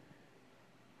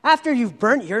 After you've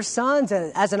burnt your sons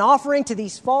as an offering to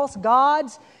these false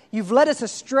gods, you've led us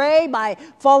astray by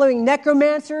following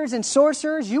necromancers and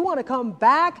sorcerers. You want to come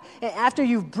back after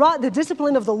you've brought the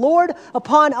discipline of the Lord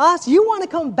upon us? You want to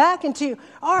come back into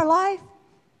our life?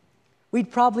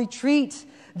 We'd probably treat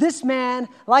this man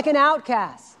like an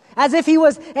outcast, as if he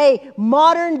was a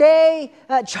modern-day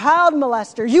child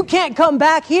molester. You can't come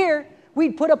back here.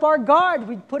 We'd put up our guard.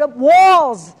 We'd put up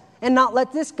walls and not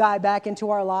let this guy back into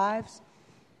our lives.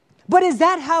 But is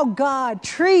that how God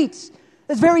treats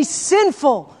this very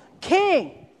sinful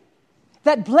king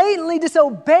that blatantly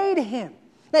disobeyed him,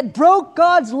 that broke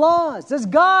God's laws? Does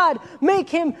God make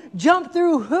him jump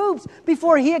through hoops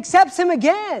before he accepts him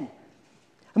again?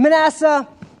 Manasseh,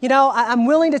 I'm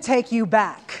willing to take you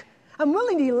back. I'm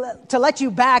willing to let you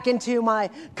back into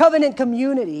my covenant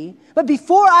community. But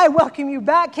before I welcome you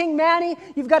back, King Manny,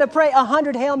 you've got to pray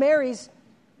 100 Hail Marys.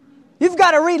 You've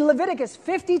got to read Leviticus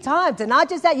 50 times. And not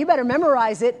just that, you better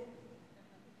memorize it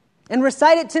and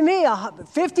recite it to me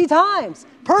 50 times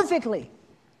perfectly.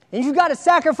 And you've got to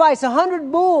sacrifice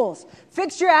 100 bulls.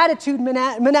 Fix your attitude,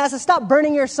 Manasseh. Stop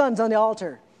burning your sons on the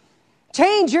altar.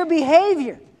 Change your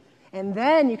behavior. And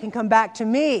then you can come back to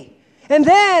me. And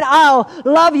then I'll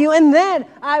love you, and then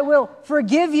I will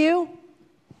forgive you.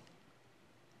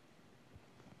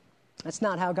 That's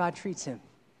not how God treats him.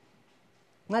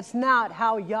 That's not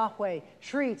how Yahweh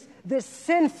treats this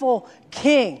sinful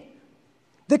king.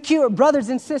 The cure, brothers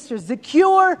and sisters, the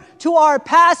cure to our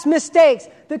past mistakes,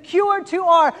 the cure to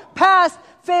our past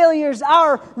failures,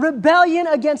 our rebellion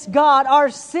against God, our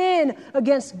sin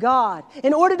against God,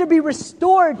 in order to be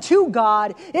restored to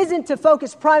God, isn't to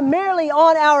focus primarily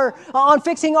on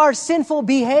fixing our sinful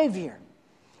behavior.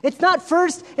 It's not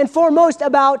first and foremost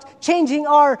about changing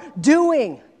our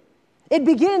doing. It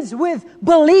begins with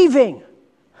believing.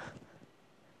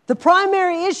 The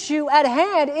primary issue at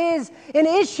hand is an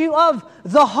issue of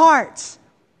the heart.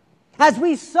 As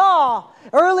we saw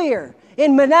earlier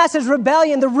in Manasseh's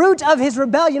rebellion, the root of his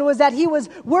rebellion was that he was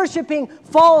worshiping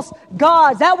false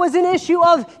gods. That was an issue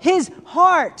of his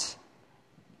heart.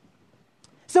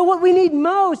 So what we need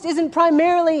most isn't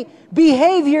primarily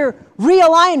behavior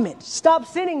realignment. Stop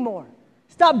sinning more.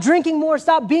 Stop drinking more.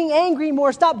 Stop being angry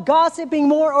more. Stop gossiping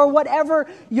more, or whatever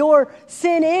your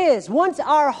sin is. Once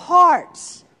our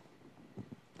hearts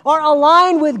are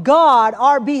aligned with God,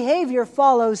 our behavior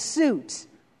follows suit.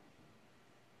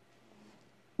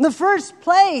 The first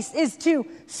place is to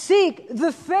seek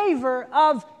the favor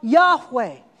of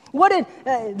Yahweh.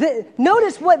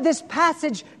 Notice what this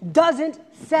passage doesn't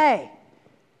say.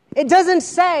 It doesn't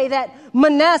say that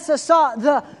Manasseh sought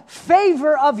the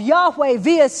favor of Yahweh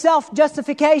via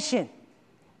self-justification,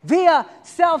 via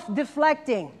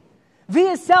self-deflecting,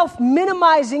 via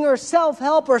self-minimizing or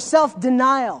self-help or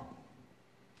self-denial.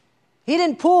 He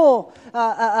didn't pull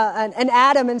an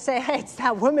Adam and say, hey, it's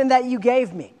that woman that you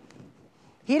gave me.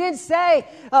 He didn't say,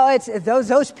 oh, it's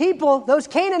those people, those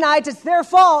Canaanites, it's their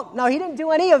fault. No, he didn't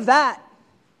do any of that.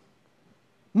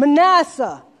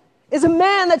 Manasseh is a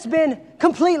man that's been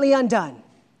completely undone.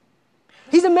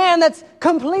 He's a man that's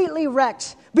completely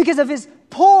wrecked because of his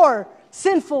poor,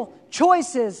 sinful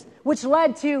choices, which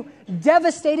led to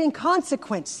devastating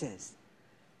consequences.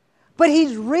 But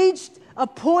he's reached a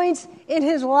point in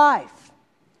his life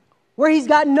where he's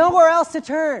got nowhere else to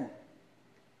turn.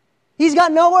 He's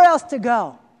got nowhere else to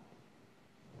go.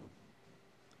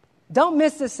 Don't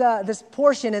miss this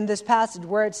portion in this passage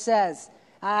where it says,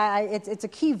 it's a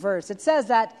key verse. It says,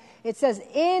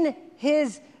 in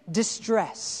his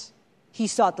distress, he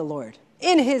sought the Lord.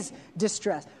 In his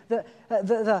distress.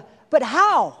 But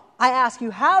how? I ask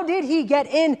you, how did he get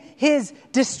in his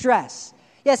distress?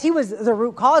 Yes, he was the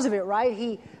root cause of it,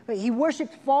 right? He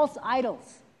worshipped false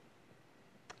idols.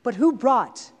 But who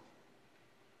brought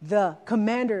the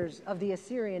commanders of the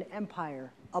Assyrian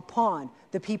Empire upon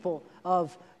the people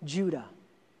of Judah?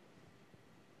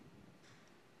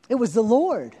 It was the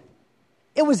Lord.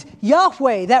 It was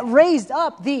Yahweh that raised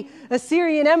up the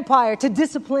Assyrian Empire to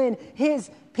discipline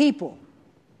his people.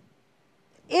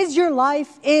 Is your life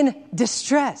in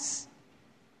distress?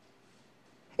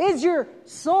 Is your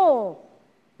soul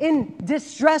in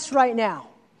distress right now?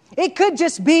 It could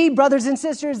just be, brothers and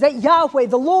sisters, that Yahweh,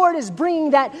 the Lord, is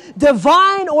bringing that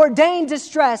divine ordained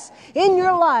distress in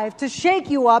your life to shake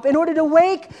you up in order to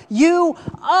wake you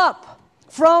up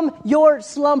from your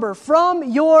slumber,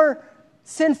 from your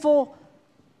sinful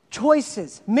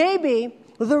choices. Maybe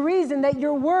the reason that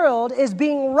your world is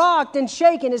being rocked and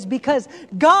shaken is because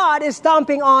God is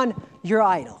stomping on your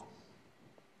idol.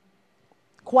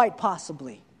 Quite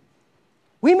possibly.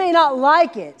 We may not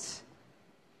like it,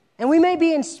 and we may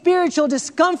be in spiritual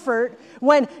discomfort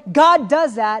when God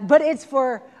does that, but it's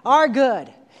for our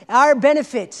good, our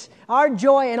benefit, our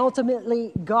joy, and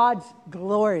ultimately God's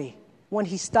glory when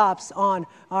he stops on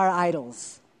our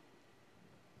idols.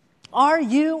 Are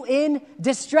you in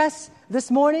distress this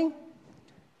morning?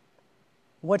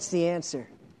 What's the answer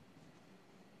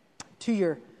to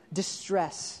your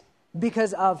distress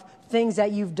because of things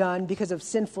that you've done, because of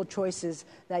sinful choices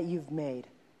that you've made?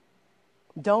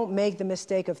 Don't make the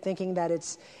mistake of thinking that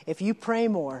it's if you pray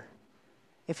more,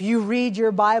 if you read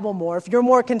your Bible more, if you're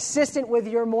more consistent with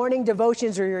your morning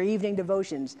devotions or your evening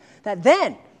devotions, that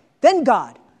then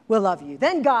God will love you.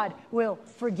 Then God will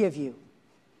forgive you.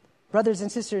 Brothers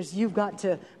and sisters, you've got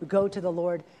to go to the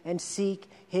Lord and seek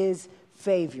his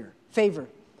favor.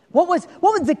 What was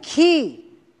the key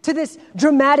to this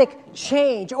dramatic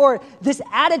change or this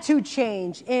attitude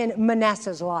change in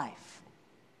Manasseh's life?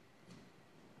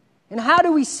 And how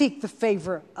do we seek the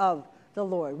favor of the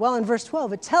Lord? Well, in verse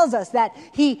 12, it tells us that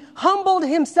he humbled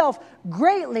himself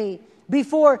greatly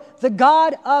before the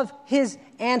God of his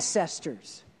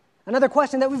ancestors. Another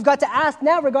question that we've got to ask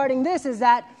now regarding this is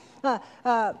that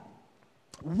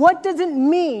what does it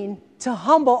mean to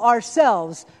humble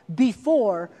ourselves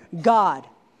before God?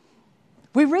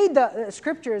 We read the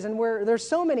scriptures and there's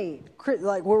so many,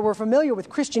 we're familiar with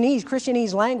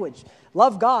Christianese language.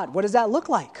 Love God. What does that look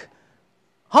like?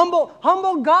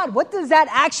 Humble God. What does that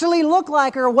actually look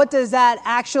like, or what does that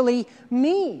actually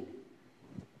mean?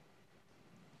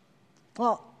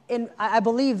 Well, I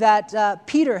believe that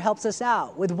Peter helps us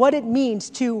out with what it means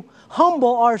to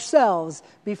humble ourselves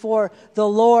before the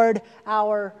Lord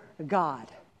our God.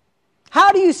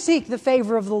 How do you seek the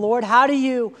favor of the Lord? How do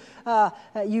you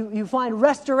find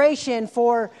restoration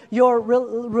for your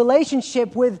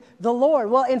relationship with the Lord?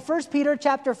 Well, in 1 Peter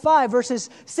chapter 5, verses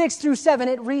 6 through 7,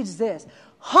 it reads this: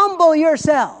 humble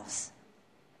yourselves.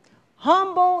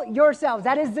 Humble yourselves.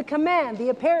 That is the command, the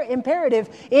imperative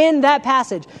in that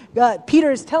passage. Peter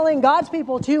is telling God's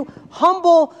people to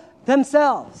humble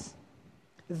themselves.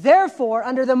 Therefore,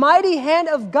 under the mighty hand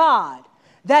of God,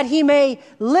 that he may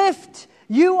lift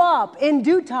you up in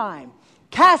due time,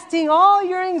 casting all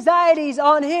your anxieties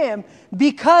on him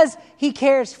because he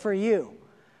cares for you.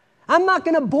 I'm not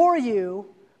going to bore you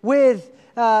with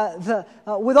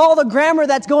all the grammar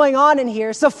that's going on in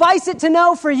here. Suffice it to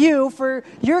know for you, for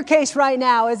your case right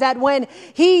now, is that when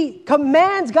he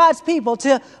commands God's people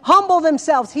to humble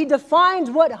themselves, he defines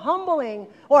what humbling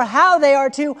or how they are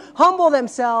to humble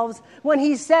themselves when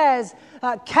he says,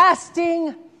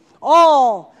 casting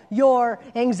all your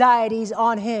anxieties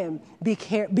on him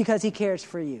because he cares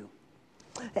for you.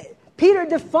 Peter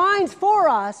defines for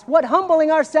us what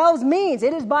humbling ourselves means.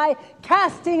 It is by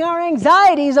casting our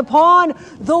anxieties upon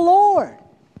the Lord.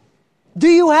 Do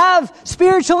you have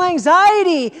spiritual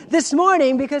anxiety this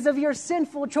morning because of your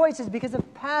sinful choices, because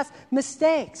of past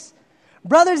mistakes?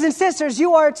 Brothers and sisters,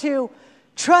 you are to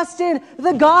trust in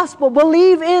the gospel.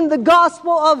 Believe in the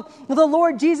gospel of the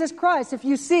Lord Jesus Christ if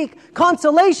you seek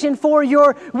consolation for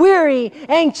your weary,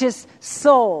 anxious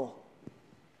soul.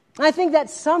 I think that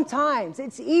sometimes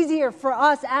it's easier for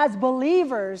us as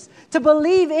believers to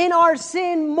believe in our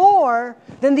sin more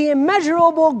than the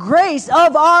immeasurable grace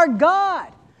of our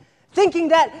God. Thinking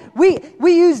that we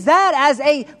use that as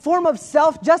a form of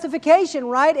self-justification,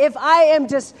 right? If I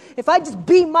just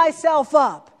beat myself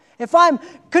up, if I'm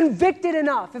convicted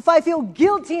enough, if I feel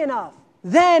guilty enough,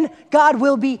 then God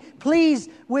will be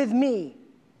pleased with me.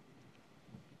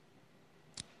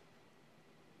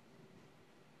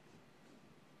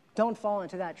 Don't fall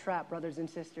into that trap, brothers and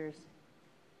sisters.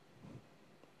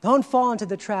 Don't fall into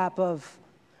the trap of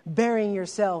burying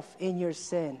yourself in your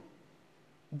sin.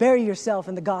 Bury yourself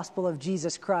in the gospel of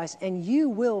Jesus Christ, and you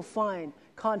will find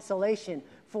consolation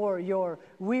for your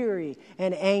weary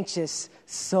and anxious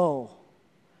soul.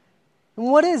 And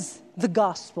what is the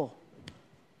gospel?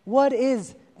 What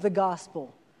is the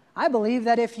gospel? I believe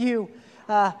that if you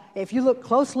look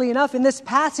closely enough in this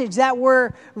passage that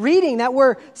we're reading, that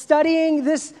we're studying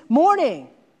this morning,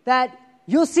 that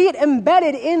you'll see it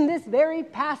embedded in this very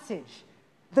passage.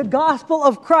 The gospel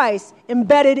of Christ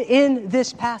embedded in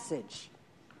this passage.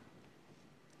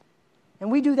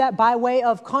 And we do that by way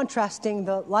of contrasting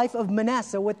the life of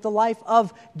Manasseh with the life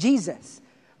of Jesus.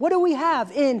 What do we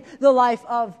have in the life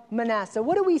of Manasseh?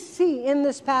 What do we see in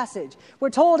this passage? We're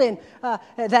told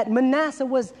that Manasseh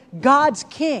was God's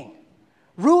king,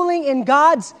 ruling in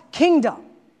God's kingdom,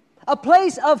 a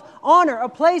place of honor, a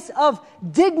place of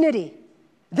dignity.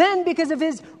 Then, because of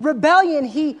his rebellion,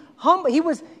 he's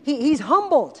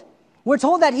humbled. We're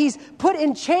told that he's put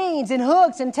in chains and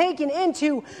hooks and taken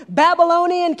into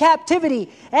Babylonian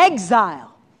captivity,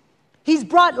 exile. He's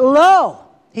brought low.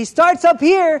 He starts up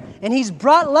here and he's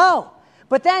brought low.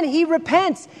 But then he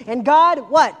repents and God,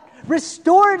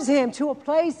 restores him to a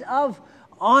place of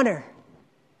honor.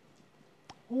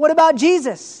 What about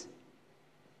Jesus?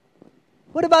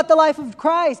 What about the life of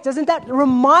Christ? Doesn't that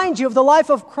remind you of the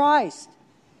life of Christ?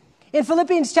 In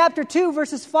Philippians chapter 2,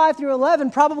 verses 5 through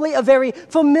 11, probably a very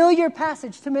familiar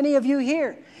passage to many of you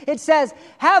here. It says,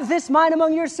 "Have this mind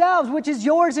among yourselves, which is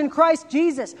yours in Christ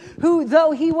Jesus, who,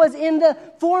 though he was in the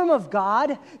form of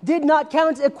God, did not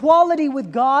count equality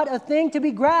with God a thing to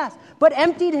be grasped, but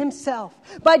emptied himself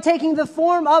by taking the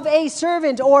form of a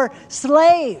servant or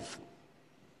slave.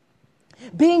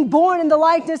 Being born in the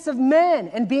likeness of men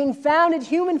and being found in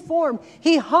human form,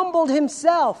 he humbled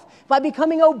himself by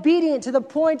becoming obedient to the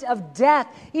point of death,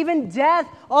 even death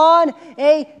on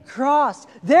a cross.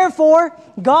 Therefore,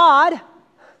 God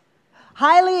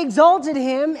highly exalted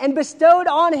him and bestowed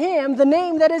on him the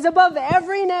name that is above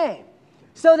every name,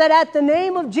 so that at the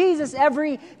name of Jesus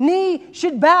every knee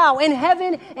should bow in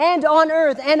heaven and on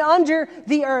earth and under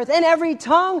the earth, and every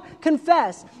tongue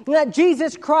confess that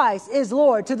Jesus Christ is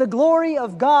Lord, to the glory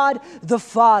of God the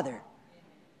Father."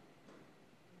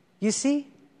 You see?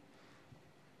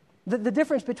 The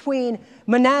difference between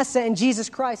Manasseh and Jesus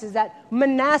Christ is that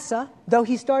Manasseh, though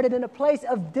he started in a place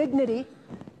of dignity,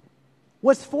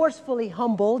 was forcefully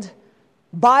humbled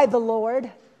by the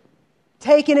Lord,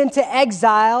 taken into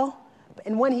exile,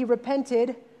 and when he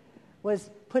repented, was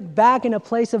put back in a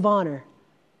place of honor.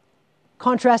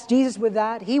 Contrast Jesus with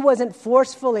that. He wasn't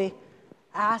forcefully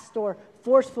asked or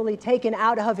forcefully taken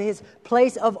out of his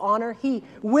place of honor. He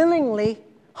willingly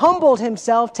humbled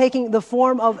himself, taking the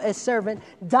form of a servant,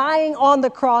 dying on the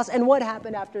cross. And what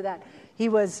happened after that? He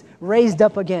was raised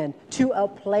up again to a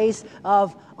place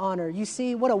of honor. You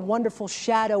see, what a wonderful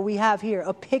shadow we have here,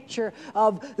 a picture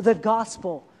of the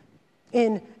gospel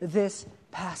in this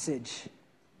passage.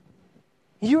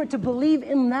 You are to believe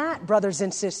in that, brothers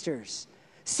and sisters.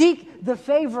 Seek the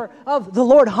favor of the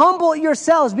Lord. Humble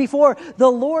yourselves before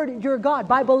the Lord your God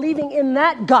by believing in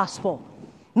that gospel,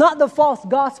 not the false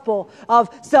gospel of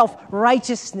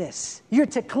self-righteousness. You're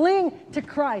to cling to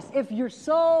Christ. If your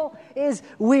soul is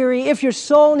weary, if your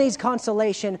soul needs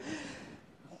consolation,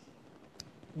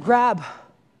 grab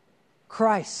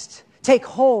Christ. Take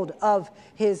hold of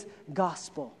his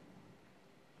gospel.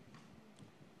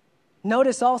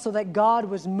 Notice also that God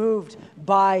was moved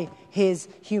by his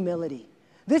humility.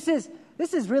 This is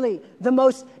really the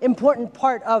most important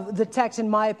part of the text, in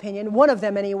my opinion. One of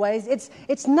them, anyways.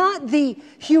 It's not the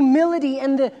humility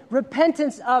and the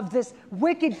repentance of this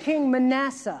wicked king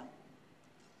Manasseh.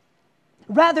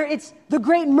 Rather, it's the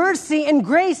great mercy and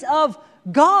grace of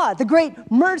God, the great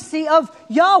mercy of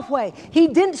Yahweh. He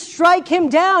didn't strike him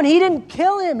down. He didn't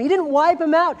kill him. He didn't wipe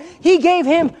him out. He gave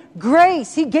him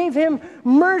grace. He gave him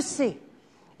mercy.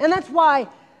 And that's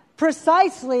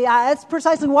precisely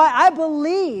why I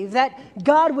believe that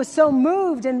God was so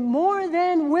moved and more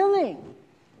than willing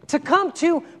to come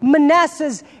to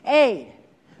Manasseh's aid.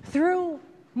 Through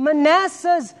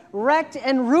Manasseh's wrecked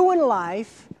and ruined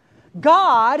life,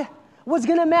 God was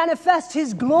going to manifest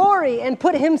his glory and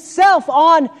put himself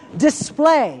on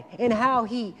display in how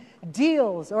he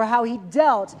deals or how he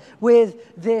dealt with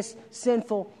this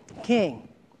sinful king.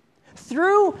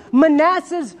 Through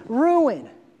Manasseh's ruin,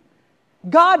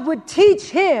 God would teach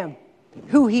him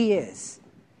who he is.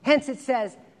 Hence it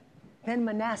says, then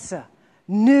Manasseh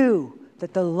knew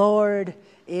that the Lord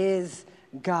is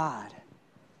God.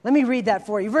 Let me read that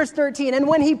for you. Verse 13, and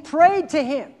when he prayed to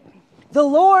him, the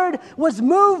Lord was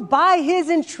moved by his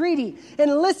entreaty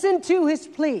and listened to his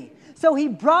plea. So he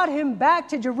brought him back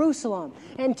to Jerusalem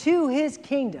and to his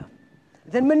kingdom.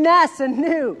 Then Manasseh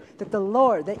knew that the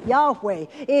Lord, that Yahweh,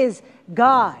 is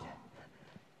God.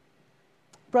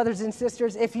 Brothers and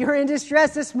sisters, if you're in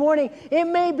distress this morning, it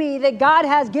may be that God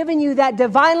has given you that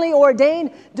divinely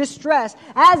ordained distress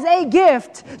as a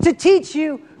gift to teach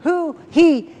you who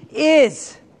he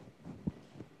is.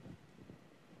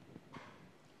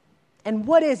 And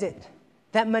what is it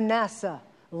that Manasseh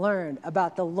learned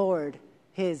about the Lord,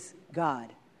 his God?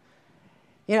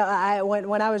 You know,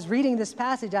 when I was reading this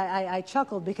passage, I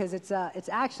chuckled because it's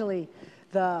actually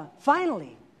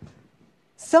finally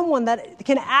someone that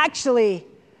can actually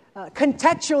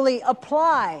contextually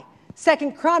apply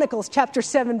 2 Chronicles chapter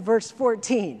 7, verse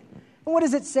 14. And what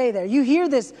does it say there? You hear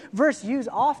this verse used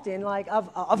often, like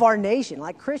of our nation,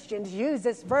 like Christians use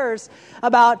this verse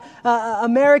about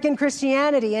American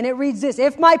Christianity, and it reads this: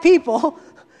 if my people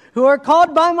who are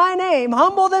called by my name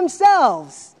humble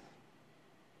themselves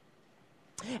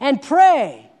and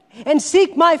pray and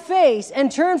seek my face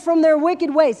and turn from their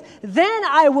wicked ways, then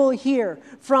I will hear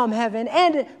from heaven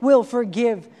and will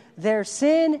forgive their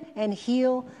sin and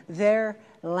heal their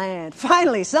land.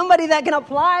 Finally, somebody that can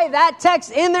apply that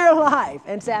text in their life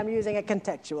and say, I'm using it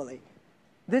contextually.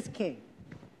 This king,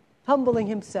 humbling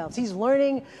himself. He's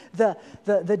learning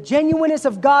the genuineness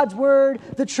of God's word,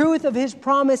 the truth of his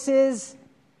promises,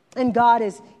 and God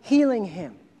is healing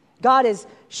him. God is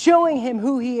showing him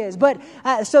who he is. But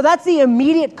so that's the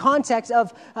immediate context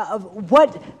of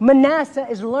what Manasseh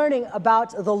is learning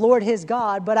about the Lord his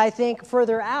God. But I think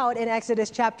further out in Exodus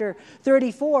chapter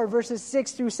 34, verses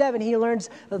 6 through 7, he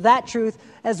learns that truth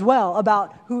as well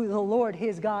about who the Lord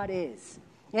his God is.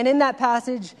 And in that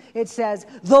passage, it says,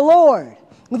 the Lord,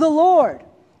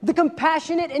 the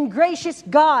compassionate and gracious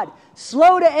God,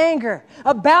 slow to anger,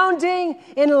 abounding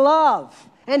in love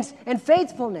and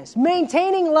faithfulness,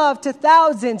 maintaining love to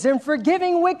thousands, and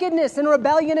forgiving wickedness and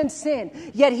rebellion and sin.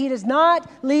 Yet he does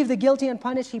not leave the guilty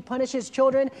unpunished. He punishes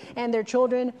children and their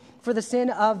children for the sin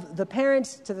of the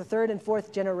parents to the third and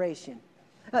fourth generation.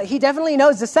 He definitely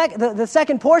knows the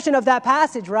second portion of that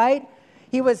passage, right?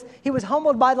 He was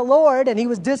humbled by the Lord and he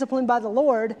was disciplined by the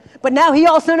Lord. But now he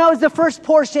also knows the first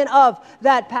portion of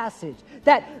that passage.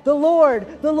 That the Lord,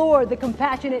 the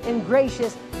compassionate and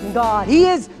gracious God, he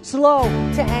is slow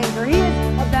to anger. He is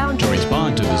abounding. To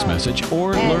respond to this message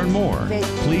or learn more,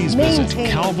 please visit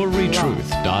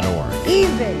calvarytruth.org.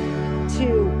 Even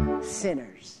to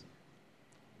sinners.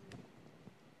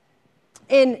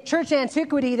 In church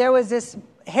antiquity, there was this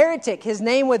heretic. His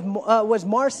name was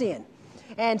Marcion.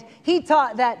 And he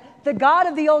taught that the God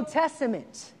of the Old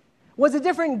Testament was a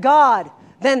different God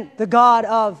than the God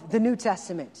of the New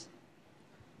Testament.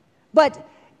 But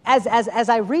as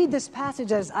I read this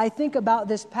passage, as I think about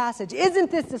this passage,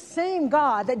 isn't this the same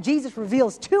God that Jesus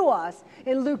reveals to us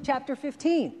in Luke chapter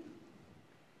 15?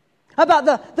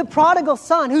 About the prodigal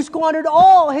son who squandered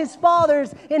all his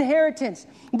father's inheritance.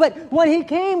 But when he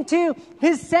came to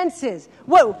his senses,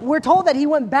 we're told that he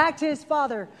went back to his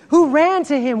father, who ran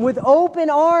to him with open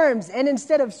arms. And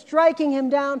instead of striking him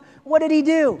down, what did he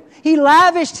do? He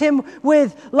lavished him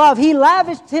with love. He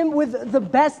lavished him with the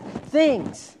best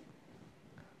things.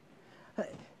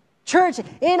 Church,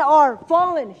 in our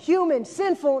fallen, human,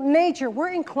 sinful nature, we're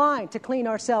inclined to clean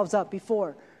ourselves up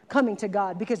before coming to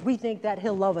God because we think that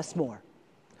he'll love us more.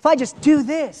 If I just do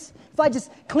this, if I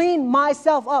just clean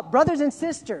myself up, brothers and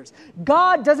sisters,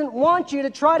 God doesn't want you to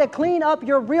try to clean up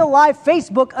your real life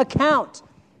Facebook account.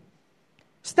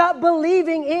 Stop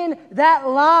believing in that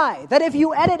lie, that if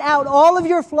you edit out all of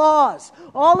your flaws,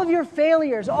 all of your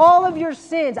failures, all of your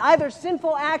sins, either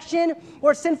sinful action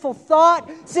or sinful thought,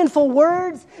 sinful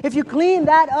words, if you clean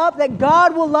that up, that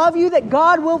God will love you, that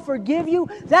God will forgive you,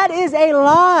 that is a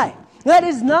lie. That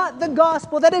is not the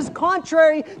gospel. That is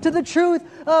contrary to the truth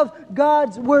of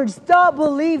God's word. Stop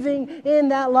believing in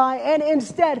that lie and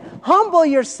instead humble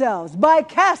yourselves by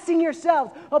casting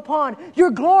yourselves upon your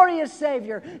glorious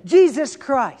Savior, Jesus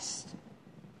Christ.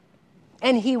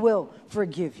 And He will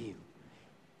forgive you.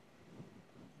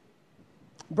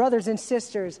 Brothers and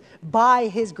sisters, by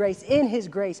His grace, in His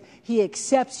grace, He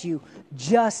accepts you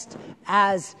just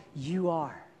as you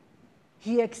are.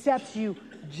 He accepts you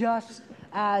just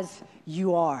as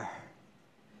you are.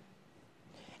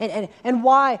 And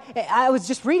why? I was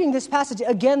just reading this passage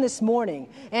again this morning,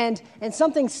 and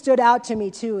something stood out to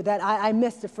me too that I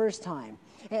missed the first time.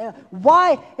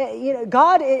 Why?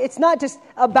 God, it's not just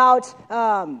about,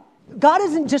 God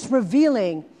isn't just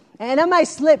revealing, and I might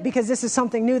slip because this is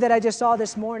something new that I just saw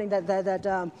this morning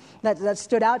that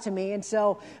stood out to me. And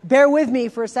so bear with me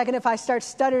for a second if I start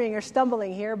stuttering or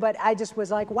stumbling here, but I just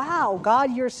was like, wow,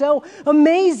 God, you're so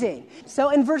amazing. So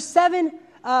in verse 7,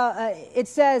 it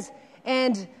says,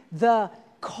 and the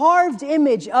carved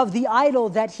image of the idol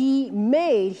that he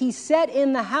made, he set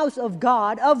in the house of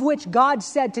God, of which God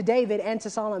said to David and to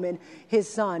Solomon, his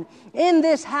son, in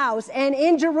this house and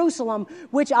in Jerusalem,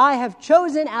 which I have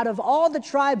chosen out of all the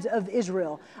tribes of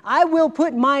Israel, I will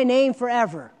put my name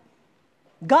forever.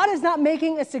 God is not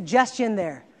making a suggestion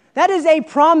there. That is a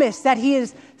promise that He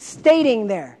is stating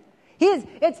there.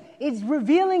 It's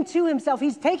revealing to Himself.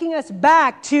 He's taking us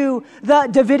back to the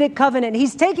Davidic covenant.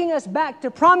 He's taking us back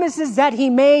to promises that He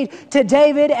made to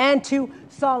David and to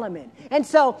Solomon. And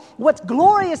so what's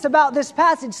glorious about this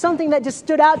passage, something that just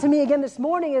stood out to me again this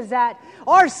morning, is that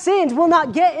our sins will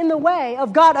not get in the way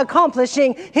of God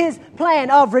accomplishing His plan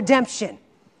of redemption.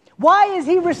 Why is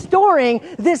He restoring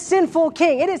this sinful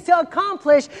king? It is to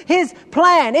accomplish His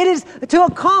plan. It is to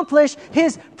accomplish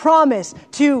His promise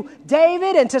to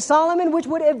David and to Solomon, which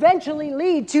would eventually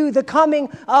lead to the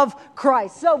coming of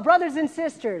Christ. So, brothers and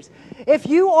sisters, if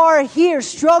you are here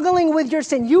struggling with your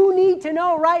sin, you need to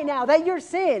know right now that your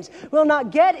sins will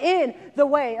not get in the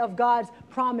way of God's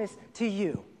promise to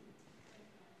you.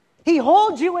 He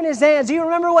holds you in His hands. Do you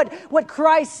remember what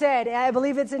Christ said? I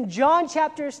believe it's in John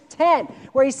chapter 10,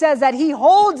 where He says that He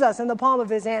holds us in the palm of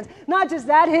His hands. Not just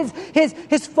that,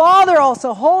 His Father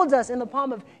also holds us in the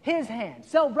palm of His hand.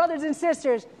 So, brothers and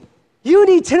sisters, you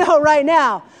need to know right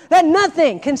now that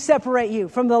nothing can separate you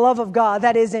from the love of God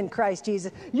that is in Christ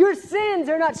Jesus. Your sins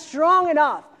are not strong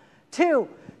enough to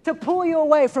pull you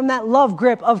away from that love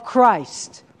grip of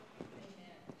Christ.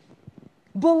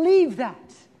 Believe that.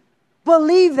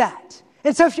 Believe that.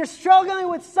 And so if you're struggling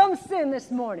with some sin this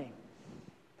morning,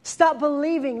 stop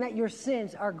believing that your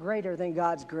sins are greater than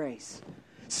God's grace.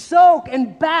 Soak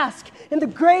and bask in the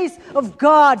grace of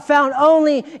God found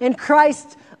only in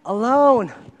Christ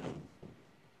alone.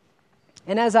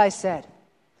 And as I said,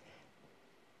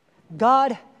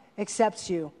 God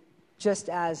accepts you just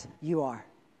as you are.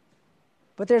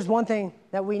 But there's one thing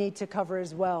that we need to cover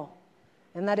as well,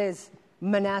 and that is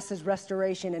Manasseh's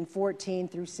restoration in 14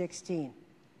 through 16.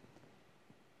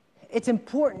 It's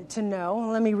important to know,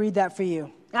 let me read that for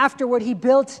you. Afterward, he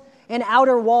built an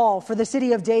outer wall for the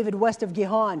city of David west of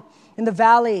Gihon in the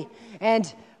valley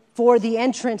and for the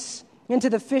entrance into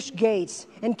the fish gates,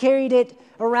 and carried it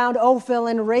around Ophel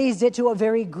and raised it to a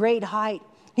very great height.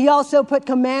 He also put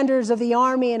commanders of the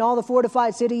army in all the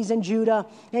fortified cities in Judah,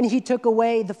 and he took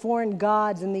away the foreign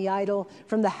gods and the idol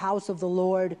from the house of the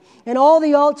Lord, and all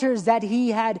the altars that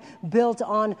he had built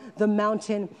on the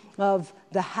mountain of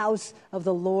the house of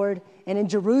the Lord and in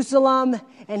Jerusalem,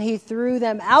 and he threw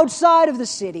them outside of the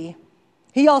city.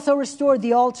 He also restored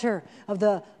the altar of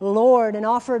the Lord and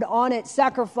offered on it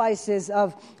sacrifices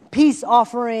of peace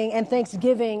offering and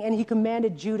thanksgiving, and he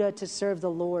commanded Judah to serve the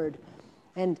Lord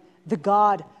and the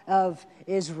God of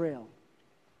Israel.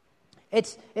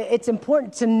 It's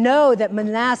important to know that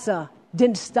Manasseh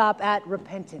didn't stop at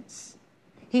repentance.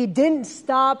 He didn't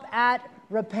stop at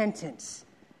repentance.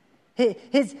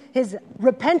 His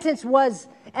repentance was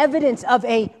evidence of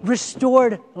a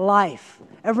restored life,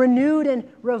 a renewed and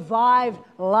revived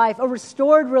life, a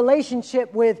restored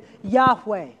relationship with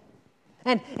Yahweh.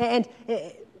 And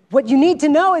what you need to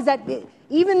know is that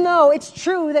even though it's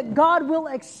true that God will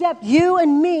accept you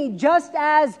and me just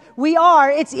as we are,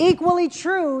 it's equally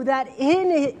true that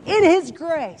in His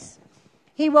grace,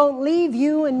 He won't leave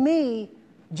you and me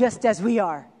just as we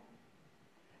are.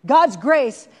 God's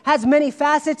grace has many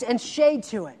facets and shade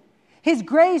to it. His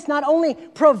grace not only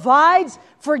provides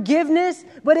forgiveness,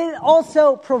 but it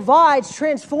also provides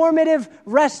transformative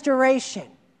restoration.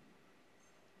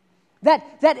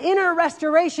 That inner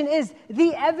restoration is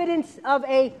the evidence of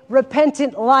a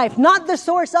repentant life, not the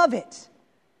source of it.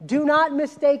 Do not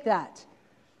mistake that.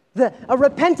 A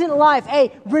repentant life,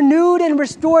 a renewed and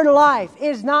restored life,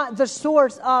 is not the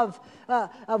source of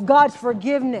God's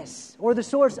forgiveness or the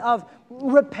source of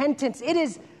repentance. It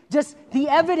is just the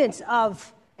evidence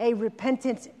of a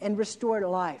repentant and restored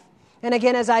life. And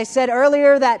again, as I said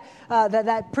earlier,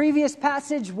 that previous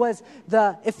passage was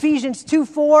the Ephesians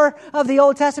 2:4 of the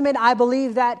Old Testament. I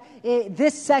believe that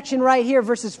this section right here,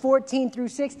 verses 14 through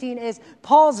 16, is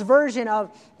Paul's version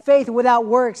of faith without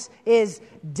works is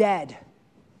dead.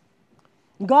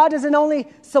 God doesn't only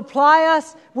supply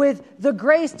us with the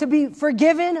grace to be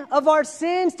forgiven of our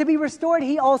sins, to be restored,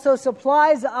 He also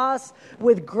supplies us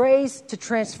with grace to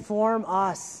transform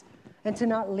us and to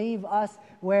not leave us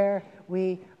where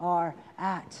we are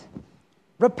at.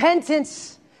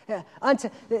 Repentance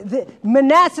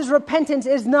Manasseh's repentance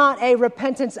is not a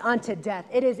repentance unto death.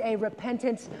 It is a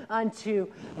repentance unto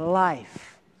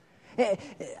life.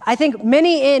 I think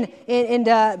many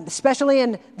especially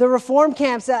in the Reform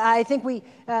camps, I think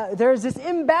there's this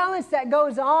imbalance that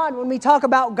goes on when we talk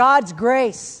about God's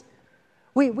grace.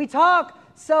 We talk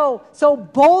so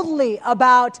boldly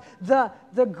about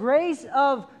the grace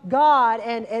of God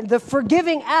and the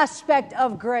forgiving aspect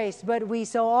of grace, but we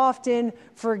so often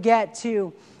forget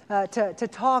to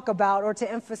talk about or to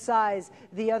emphasize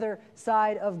the other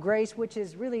side of grace, which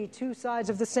is really two sides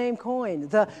of the same coin,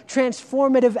 the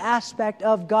transformative aspect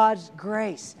of God's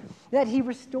grace, that He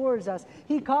restores us.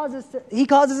 He causes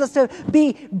us to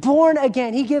be born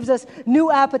again. He gives us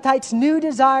new appetites, new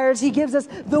desires. He gives us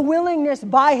the willingness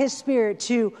by His Spirit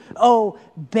to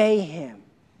obey Him.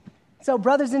 So,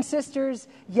 brothers and sisters,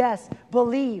 yes,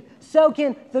 believe. Soak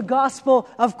in the gospel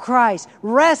of Christ.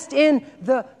 Rest in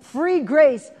the free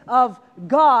grace of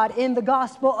God in the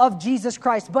gospel of Jesus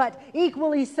Christ. But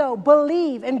equally so,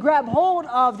 believe and grab hold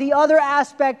of the other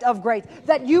aspect of grace,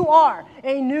 that you are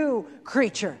a new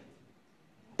creature.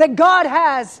 That God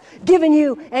has given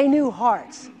you a new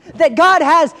heart. That God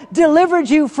has delivered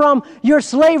you from your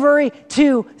slavery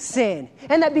to sin.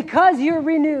 And that because you're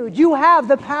renewed, you have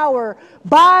the power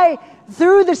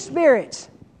through the Spirit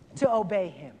to obey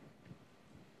Him.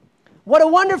 What a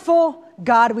wonderful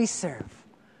God we serve.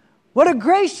 What a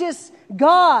gracious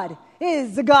God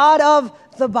is the God of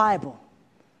the Bible.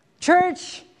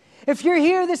 Church, if you're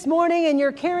here this morning and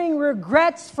you're carrying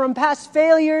regrets from past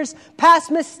failures,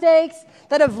 past mistakes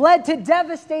that have led to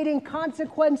devastating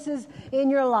consequences in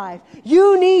your life,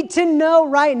 you need to know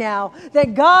right now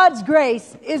that God's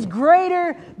grace is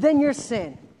greater than your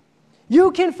sin.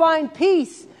 You can find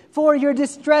peace for your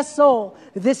distressed soul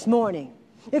this morning.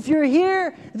 If you're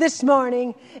here this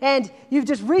morning and you've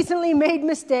just recently made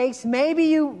mistakes, maybe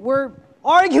you were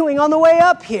arguing on the way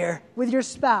up here with your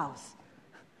spouse,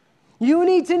 you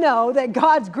need to know that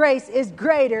God's grace is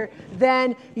greater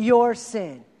than your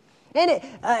sin. And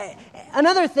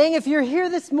another thing, if you're here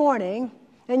this morning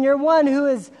and you're one who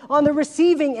is on the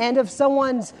receiving end of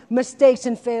someone's mistakes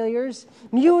and failures,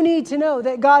 you need to know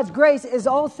that God's grace is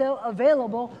also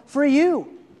available for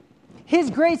you. His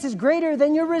grace is greater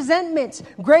than your resentment,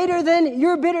 greater than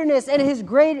your bitterness, and His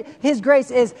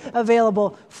grace is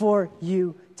available for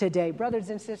you today. Brothers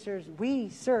and sisters, we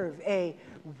serve a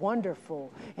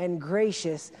wonderful and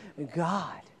gracious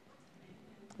God.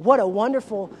 What a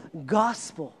wonderful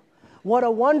gospel. What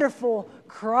a wonderful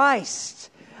Christ.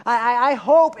 I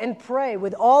hope and pray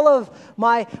with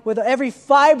every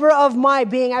fiber of my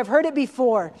being. I've heard it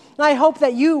before. I hope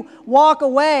that you walk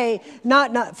away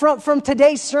not from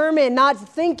today's sermon, not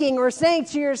thinking or saying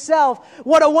to yourself,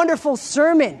 what a wonderful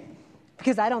sermon,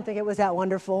 because I don't think it was that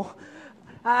wonderful.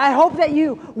 I hope that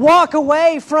you walk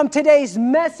away from today's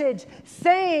message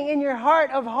saying in your heart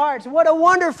of hearts, what a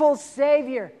wonderful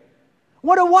Savior.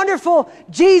 What a wonderful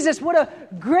Jesus. What a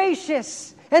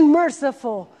gracious and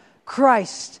merciful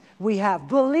Christ we have.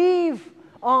 Believe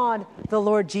on the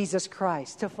Lord Jesus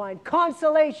Christ to find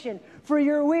consolation for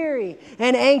your weary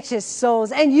and anxious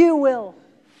souls, and you will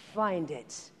find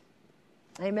it.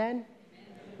 Amen?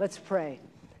 Let's pray.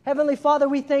 Heavenly Father,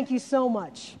 we thank you so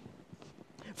much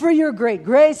for your great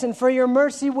grace and for your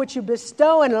mercy which you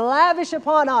bestow and lavish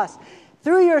upon us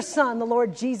through your Son, the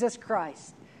Lord Jesus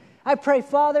Christ. I pray,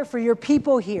 Father, for your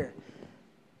people here.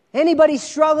 Anybody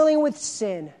struggling with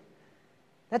sin,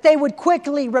 that they would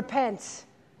quickly repent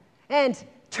and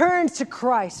turn to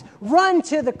Christ, run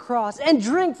to the cross, and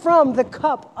drink from the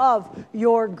cup of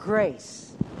your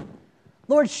grace.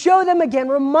 Lord, show them again,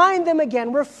 remind them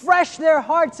again, refresh their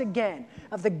hearts again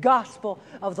of the gospel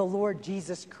of the Lord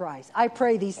Jesus Christ. I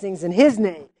pray these things in his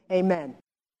name. Amen.